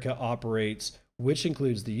America operates, which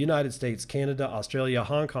includes the United States, Canada, Australia,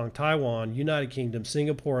 Hong Kong, Taiwan, United Kingdom,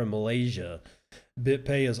 Singapore, and Malaysia.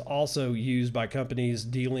 BitPay is also used by companies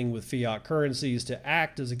dealing with fiat currencies to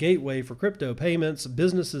act as a gateway for crypto payments.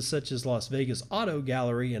 Businesses such as Las Vegas Auto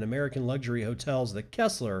Gallery and American luxury hotels, the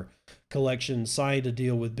Kessler Collection, signed a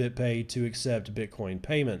deal with BitPay to accept Bitcoin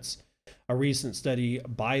payments. A recent study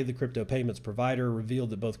by the crypto payments provider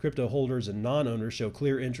revealed that both crypto holders and non-owners show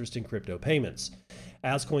clear interest in crypto payments.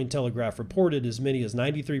 As Cointelegraph reported, as many as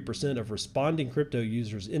 93% of responding crypto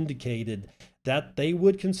users indicated that they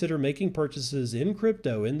would consider making purchases in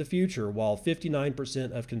crypto in the future, while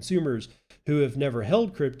 59% of consumers who have never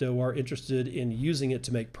held crypto are interested in using it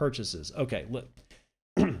to make purchases. Okay,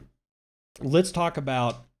 let's talk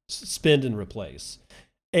about spend and replace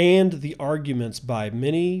and the arguments by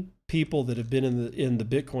many people that have been in the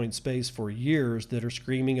Bitcoin space for years that are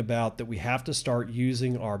screaming about that we have to start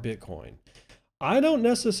using our Bitcoin. I don't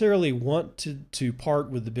necessarily want to part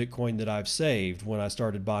with the Bitcoin that I've saved when I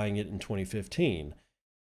started buying it in 2015.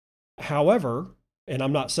 However, and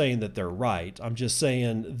I'm not saying that they're right, I'm just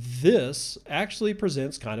saying this actually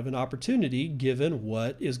presents kind of an opportunity given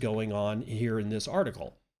what is going on here in this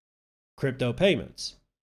article. Crypto payments.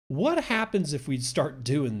 What happens if we start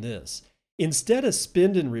doing this? Instead of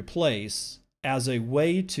spend and replace as a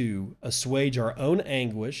way to assuage our own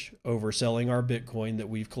anguish over selling our Bitcoin that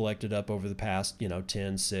we've collected up over the past,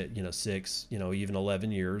 10, 6, even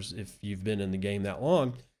 11 years, if you've been in the game that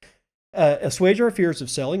long, assuage our fears of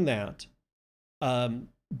selling that,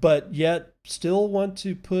 but yet still want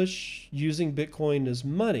to push using Bitcoin as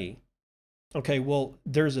money. Okay, well,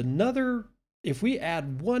 there's another, if we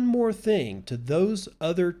add one more thing to those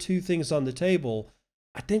other two things on the table,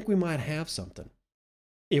 I think we might have something.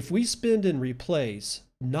 If we spend and replace,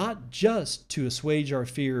 not just to assuage our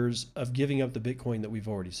fears of giving up the Bitcoin that we've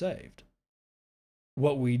already saved,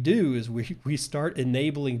 what we do is we start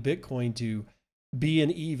enabling Bitcoin to be an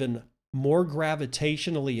even more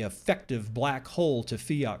gravitationally effective black hole to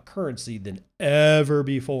fiat currency than ever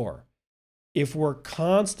before. If we're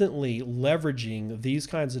constantly leveraging these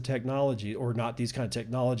kinds of technology, or not these kind of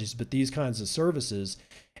technologies, but these kinds of services,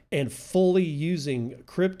 and fully using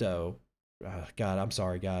crypto, God, I'm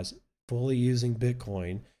sorry, guys, fully using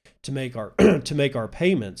Bitcoin to make our to make our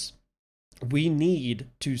payments, we need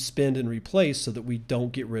to spend and replace so that we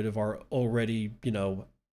don't get rid of our already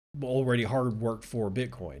hard worked for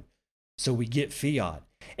Bitcoin. So we get fiat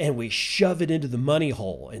and we shove it into the money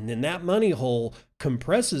hole. And then that money hole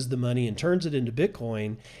compresses the money and turns it into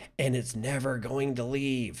Bitcoin, and it's never going to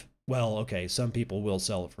leave. Well, okay, some people will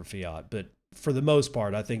sell it for fiat, but for the most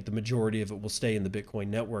part, I think the majority of it will stay in the Bitcoin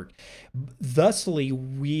network. Thusly,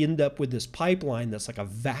 we end up with this pipeline that's like a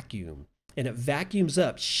vacuum, and it vacuums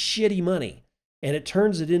up shitty money and it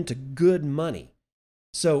turns it into good money.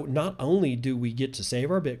 So not only do we get to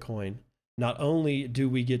save our Bitcoin, not only do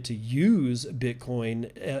we get to use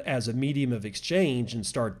Bitcoin as a medium of exchange and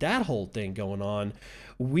start that whole thing going on,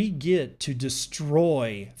 we get to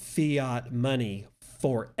destroy fiat money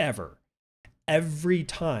forever. Every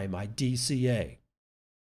time I DCA,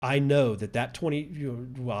 I know that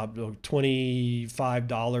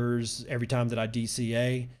 $25 every time that I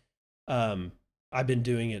DCA, I've been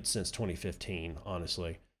doing it since 2015,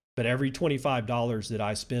 honestly. But every $25 that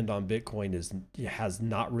I spend on Bitcoin has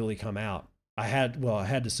not really come out. I had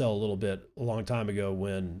to sell a little bit a long time ago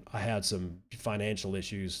when I had some financial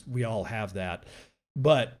issues. We all have that.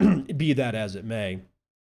 But be that as it may,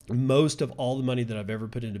 most of all the money that I've ever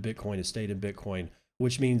put into Bitcoin has stayed in Bitcoin,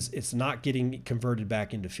 which means it's not getting converted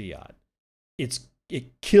back into fiat. It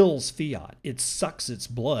kills fiat. It sucks its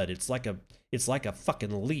blood. It's like a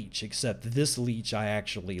fucking leech, except this leech I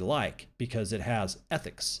actually like because it has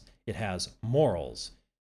ethics. It has morals.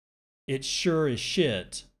 It sure as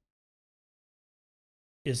shit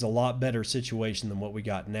is a lot better situation than what we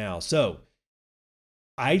got now. So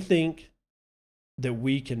I think that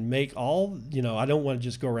we can make all, I don't want to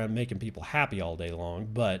just go around making people happy all day long,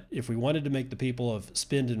 but if we wanted to make the people of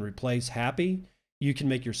Spend and Replace happy, you can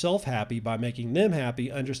make yourself happy by making them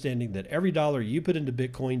happy, understanding that every dollar you put into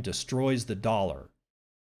Bitcoin destroys the dollar.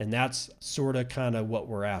 And that's sort of kind of what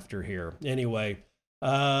we're after here. Anyway,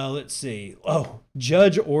 let's see. Oh,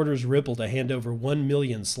 judge orders Ripple to hand over 1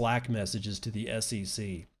 million Slack messages to the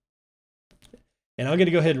SEC. And I'm going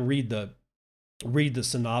to go ahead and read the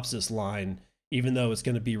synopsis line, even though it's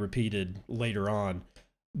going to be repeated later on.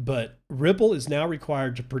 But Ripple is now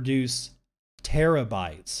required to produce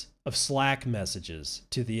terabytes of Slack messages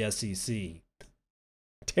to the SEC.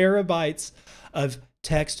 Terabytes of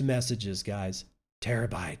text messages, guys.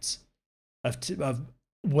 Terabytes of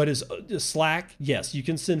what is Slack? Yes, you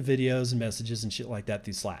can send videos and messages and shit like that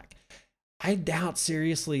through Slack. I doubt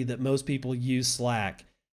seriously that most people use Slack,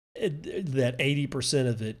 that 80%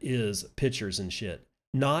 of it is pictures and shit,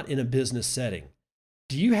 not in a business setting.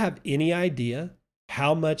 Do you have any idea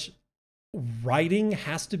how much writing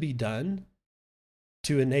has to be done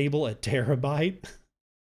to enable a terabyte?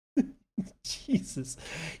 Jesus.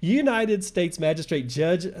 United States Magistrate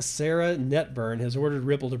Judge Sarah Netburn has ordered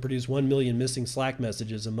Ripple to produce 1 million missing Slack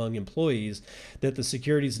messages among employees that the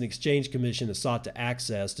Securities and Exchange Commission has sought to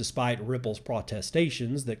access, despite Ripple's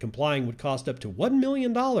protestations that complying would cost up to $1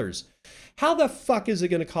 million. How the fuck is it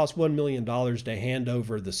going to cost $1 million to hand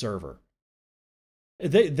over the server?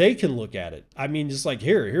 They can look at it. I mean, just like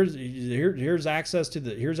here's access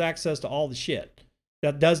to all the shit.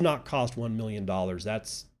 That does not cost $1 million.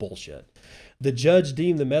 That's bullshit. The judge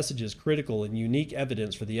deemed the messages critical and unique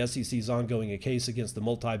evidence for the SEC's ongoing case against the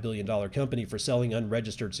multi-billion-dollar company for selling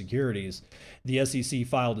unregistered securities. The SEC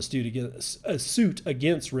filed a suit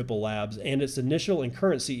against Ripple Labs and its initial and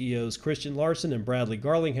current CEOs, Christian Larson and Bradley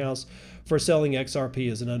Garlinghouse, for selling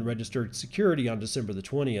XRP as an unregistered security on December the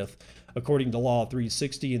 20th. According to Law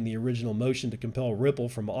 360, in the original motion to compel Ripple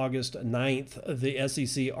from August 9th, the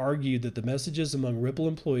SEC argued that the messages among Ripple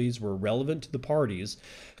employees were relevant to the parties,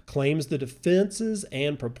 claims the defenses,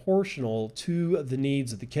 and proportional to the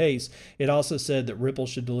needs of the case. It also said that Ripple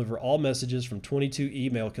should deliver all messages from 22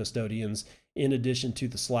 email custodians in addition to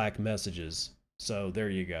the Slack messages. So there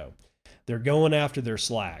you go. They're going after their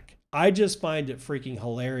Slack. I just find it freaking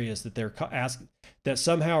hilarious that they're asking that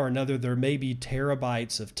somehow or another there may be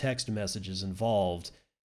terabytes of text messages involved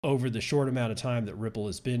over the short amount of time that Ripple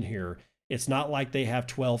has been here. It's not like they have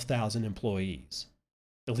 12,000 employees.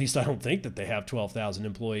 At least I don't think that they have 12,000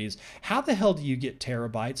 employees. How the hell do you get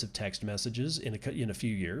terabytes of text messages in a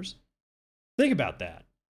few years? Think about that.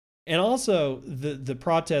 And also the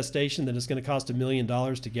protestation that it's going to cost $1 million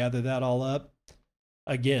to gather that all up.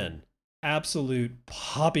 again, absolute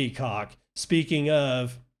poppycock. Speaking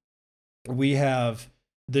of, we have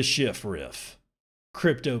the Schiff riff.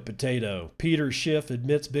 Crypto potato. Peter Schiff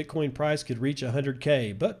admits Bitcoin price could reach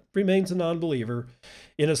 100K, but remains a non-believer.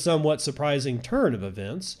 In a somewhat surprising turn of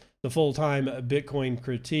events, the full-time Bitcoin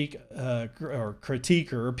critiquer,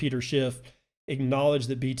 Peter Schiff, acknowledged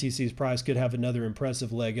that BTC's price could have another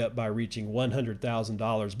impressive leg up by reaching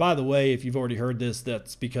 $100,000. By the way, if you've already heard this,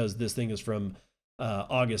 that's because this thing is from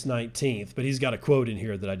August 19th, but he's got a quote in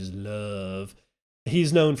here that I just love.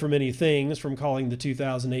 He's known for many things, from calling the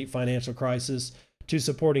 2008 financial crisis to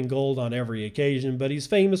supporting gold on every occasion, but he's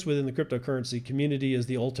famous within the cryptocurrency community as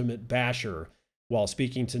the ultimate basher. While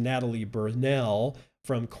speaking to Natalie Burnell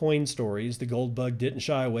from Coin Stories, the gold bug didn't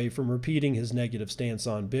shy away from repeating his negative stance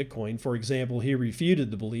on Bitcoin. For example, he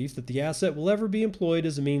refuted the belief that the asset will ever be employed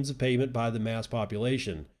as a means of payment by the mass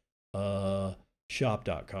population.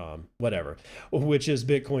 Shop.com, whatever, which is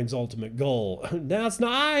Bitcoin's ultimate goal.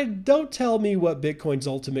 Don't tell me what Bitcoin's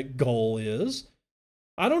ultimate goal is.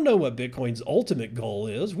 I don't know what Bitcoin's ultimate goal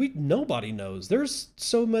is. Nobody knows. There's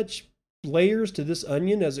so much layers to this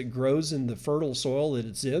onion as it grows in the fertile soil that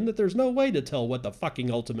it's in that there's no way to tell what the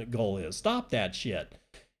fucking ultimate goal is. Stop that shit.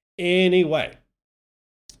 Anyway,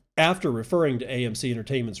 after referring to AMC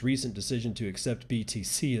Entertainment's recent decision to accept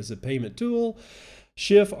BTC as a payment tool,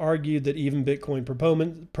 Schiff argued that even Bitcoin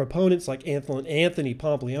proponents like Anthony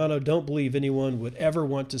Pompliano don't believe anyone would ever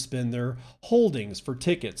want to spend their holdings for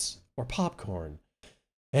tickets or popcorn.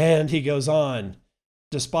 And he goes on,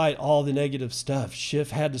 despite all the negative stuff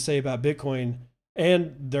Schiff had to say about Bitcoin,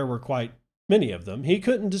 and there were quite many of them, he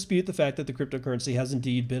couldn't dispute the fact that the cryptocurrency has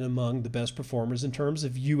indeed been among the best performers in terms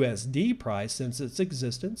of USD price since its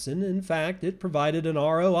existence, and in fact, it provided an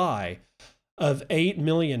ROI of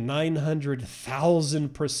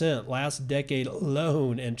 8,900,000% last decade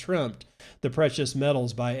alone and trumped the precious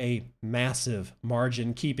metals by a massive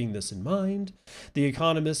margin. Keeping this in mind, The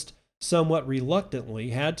Economist somewhat reluctantly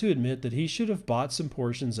had to admit that he should have bought some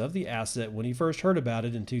portions of the asset when he first heard about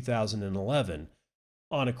it in 2011.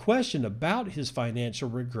 On a question about his financial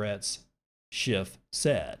regrets, Schiff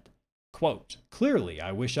said, quote, "Clearly,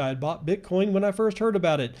 I wish I had bought Bitcoin when I first heard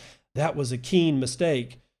about it. That was a keen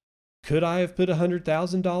mistake. Could I have put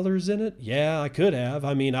 $100,000 in it? Yeah, I could have.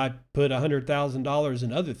 I mean, I put $100,000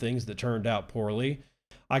 in other things that turned out poorly.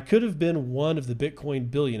 I could have been one of the Bitcoin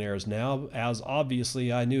billionaires now, as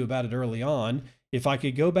obviously I knew about it early on. If I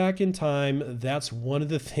could go back in time, that's one of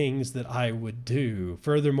the things that I would do."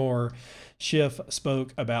 Furthermore, Schiff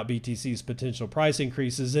spoke about BTC's potential price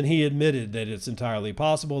increases, and he admitted that it's entirely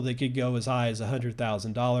possible they could go as high as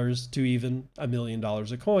 $100,000 to even $1 million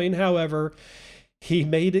a coin. However, he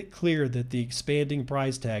made it clear that the expanding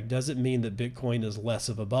price tag doesn't mean that Bitcoin is less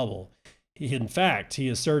of a bubble. In fact, he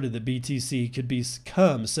asserted that BTC could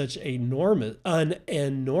become such an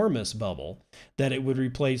enormous bubble that it would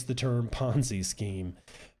replace the term Ponzi scheme.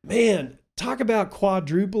 Man, talk about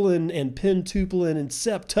quadrupling and pentupling and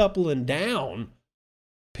septupling down.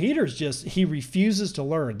 He refuses to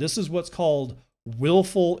learn. This is what's called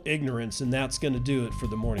willful ignorance, and that's going to do it for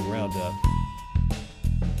the morning roundup.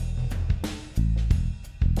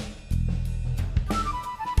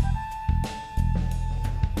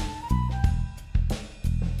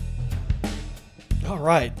 All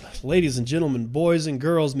right, ladies and gentlemen, boys and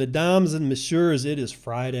girls, mesdames and messieurs, it is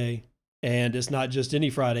Friday, and it's not just any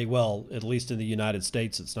Friday. Well, at least in the United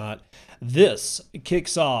States, it's not. This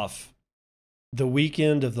kicks off the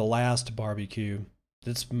weekend of the last barbecue.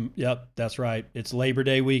 Yep, that's right. It's Labor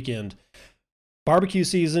Day weekend. Barbecue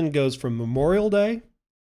season goes from Memorial Day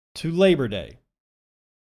to Labor Day,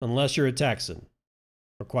 unless you're a Texan,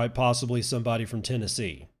 or quite possibly somebody from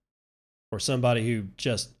Tennessee, or somebody who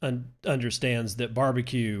just understands that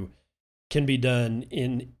barbecue can be done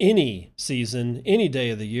in any season, any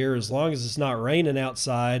day of the year, as long as it's not raining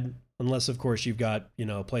outside, unless, of course, you've got,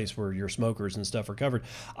 a place where your smokers and stuff are covered.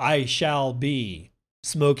 I shall be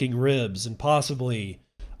smoking ribs and possibly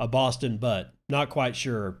a Boston butt. Not quite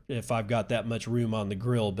sure if I've got that much room on the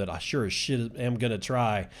grill, but I sure as shit am going to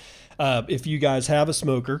try. If you guys have a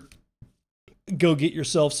smoker, go get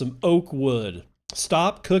yourself some oak wood.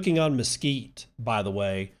 Stop cooking on mesquite, by the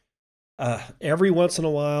way. Every once in a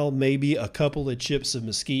while, maybe a couple of chips of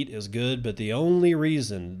mesquite is good, but the only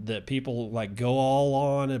reason that people go all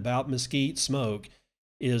on about mesquite smoke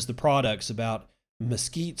is the products about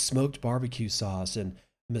mesquite smoked barbecue sauce and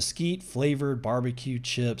mesquite flavored barbecue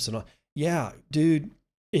chips and all. Yeah, dude,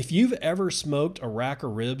 if you've ever smoked a rack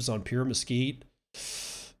of ribs on pure mesquite,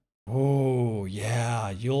 oh,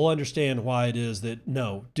 yeah, you'll understand why it is that,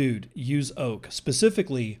 no, dude, use oak,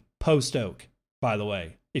 specifically post oak, by the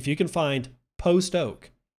way. If you can find post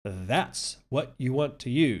oak. That's what you want to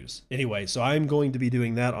use. Anyway, so I'm going to be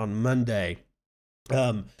doing that on Monday.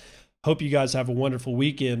 Hope you guys have a wonderful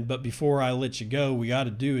weekend. But before I let you go, we got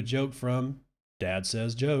to do a joke from Dad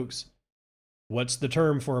Says Jokes. What's the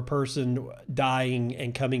term for a person dying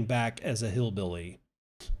and coming back as a hillbilly?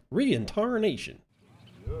 Reincarnation.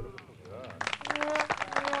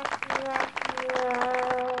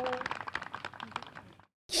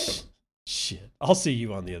 Shit. I'll see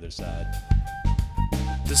you on the other side.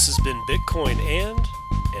 This has been Bitcoin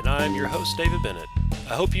and I'm your host, David Bennett.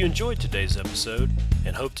 I hope you enjoyed today's episode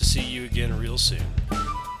and hope to see you again real soon.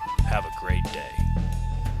 Have a great day.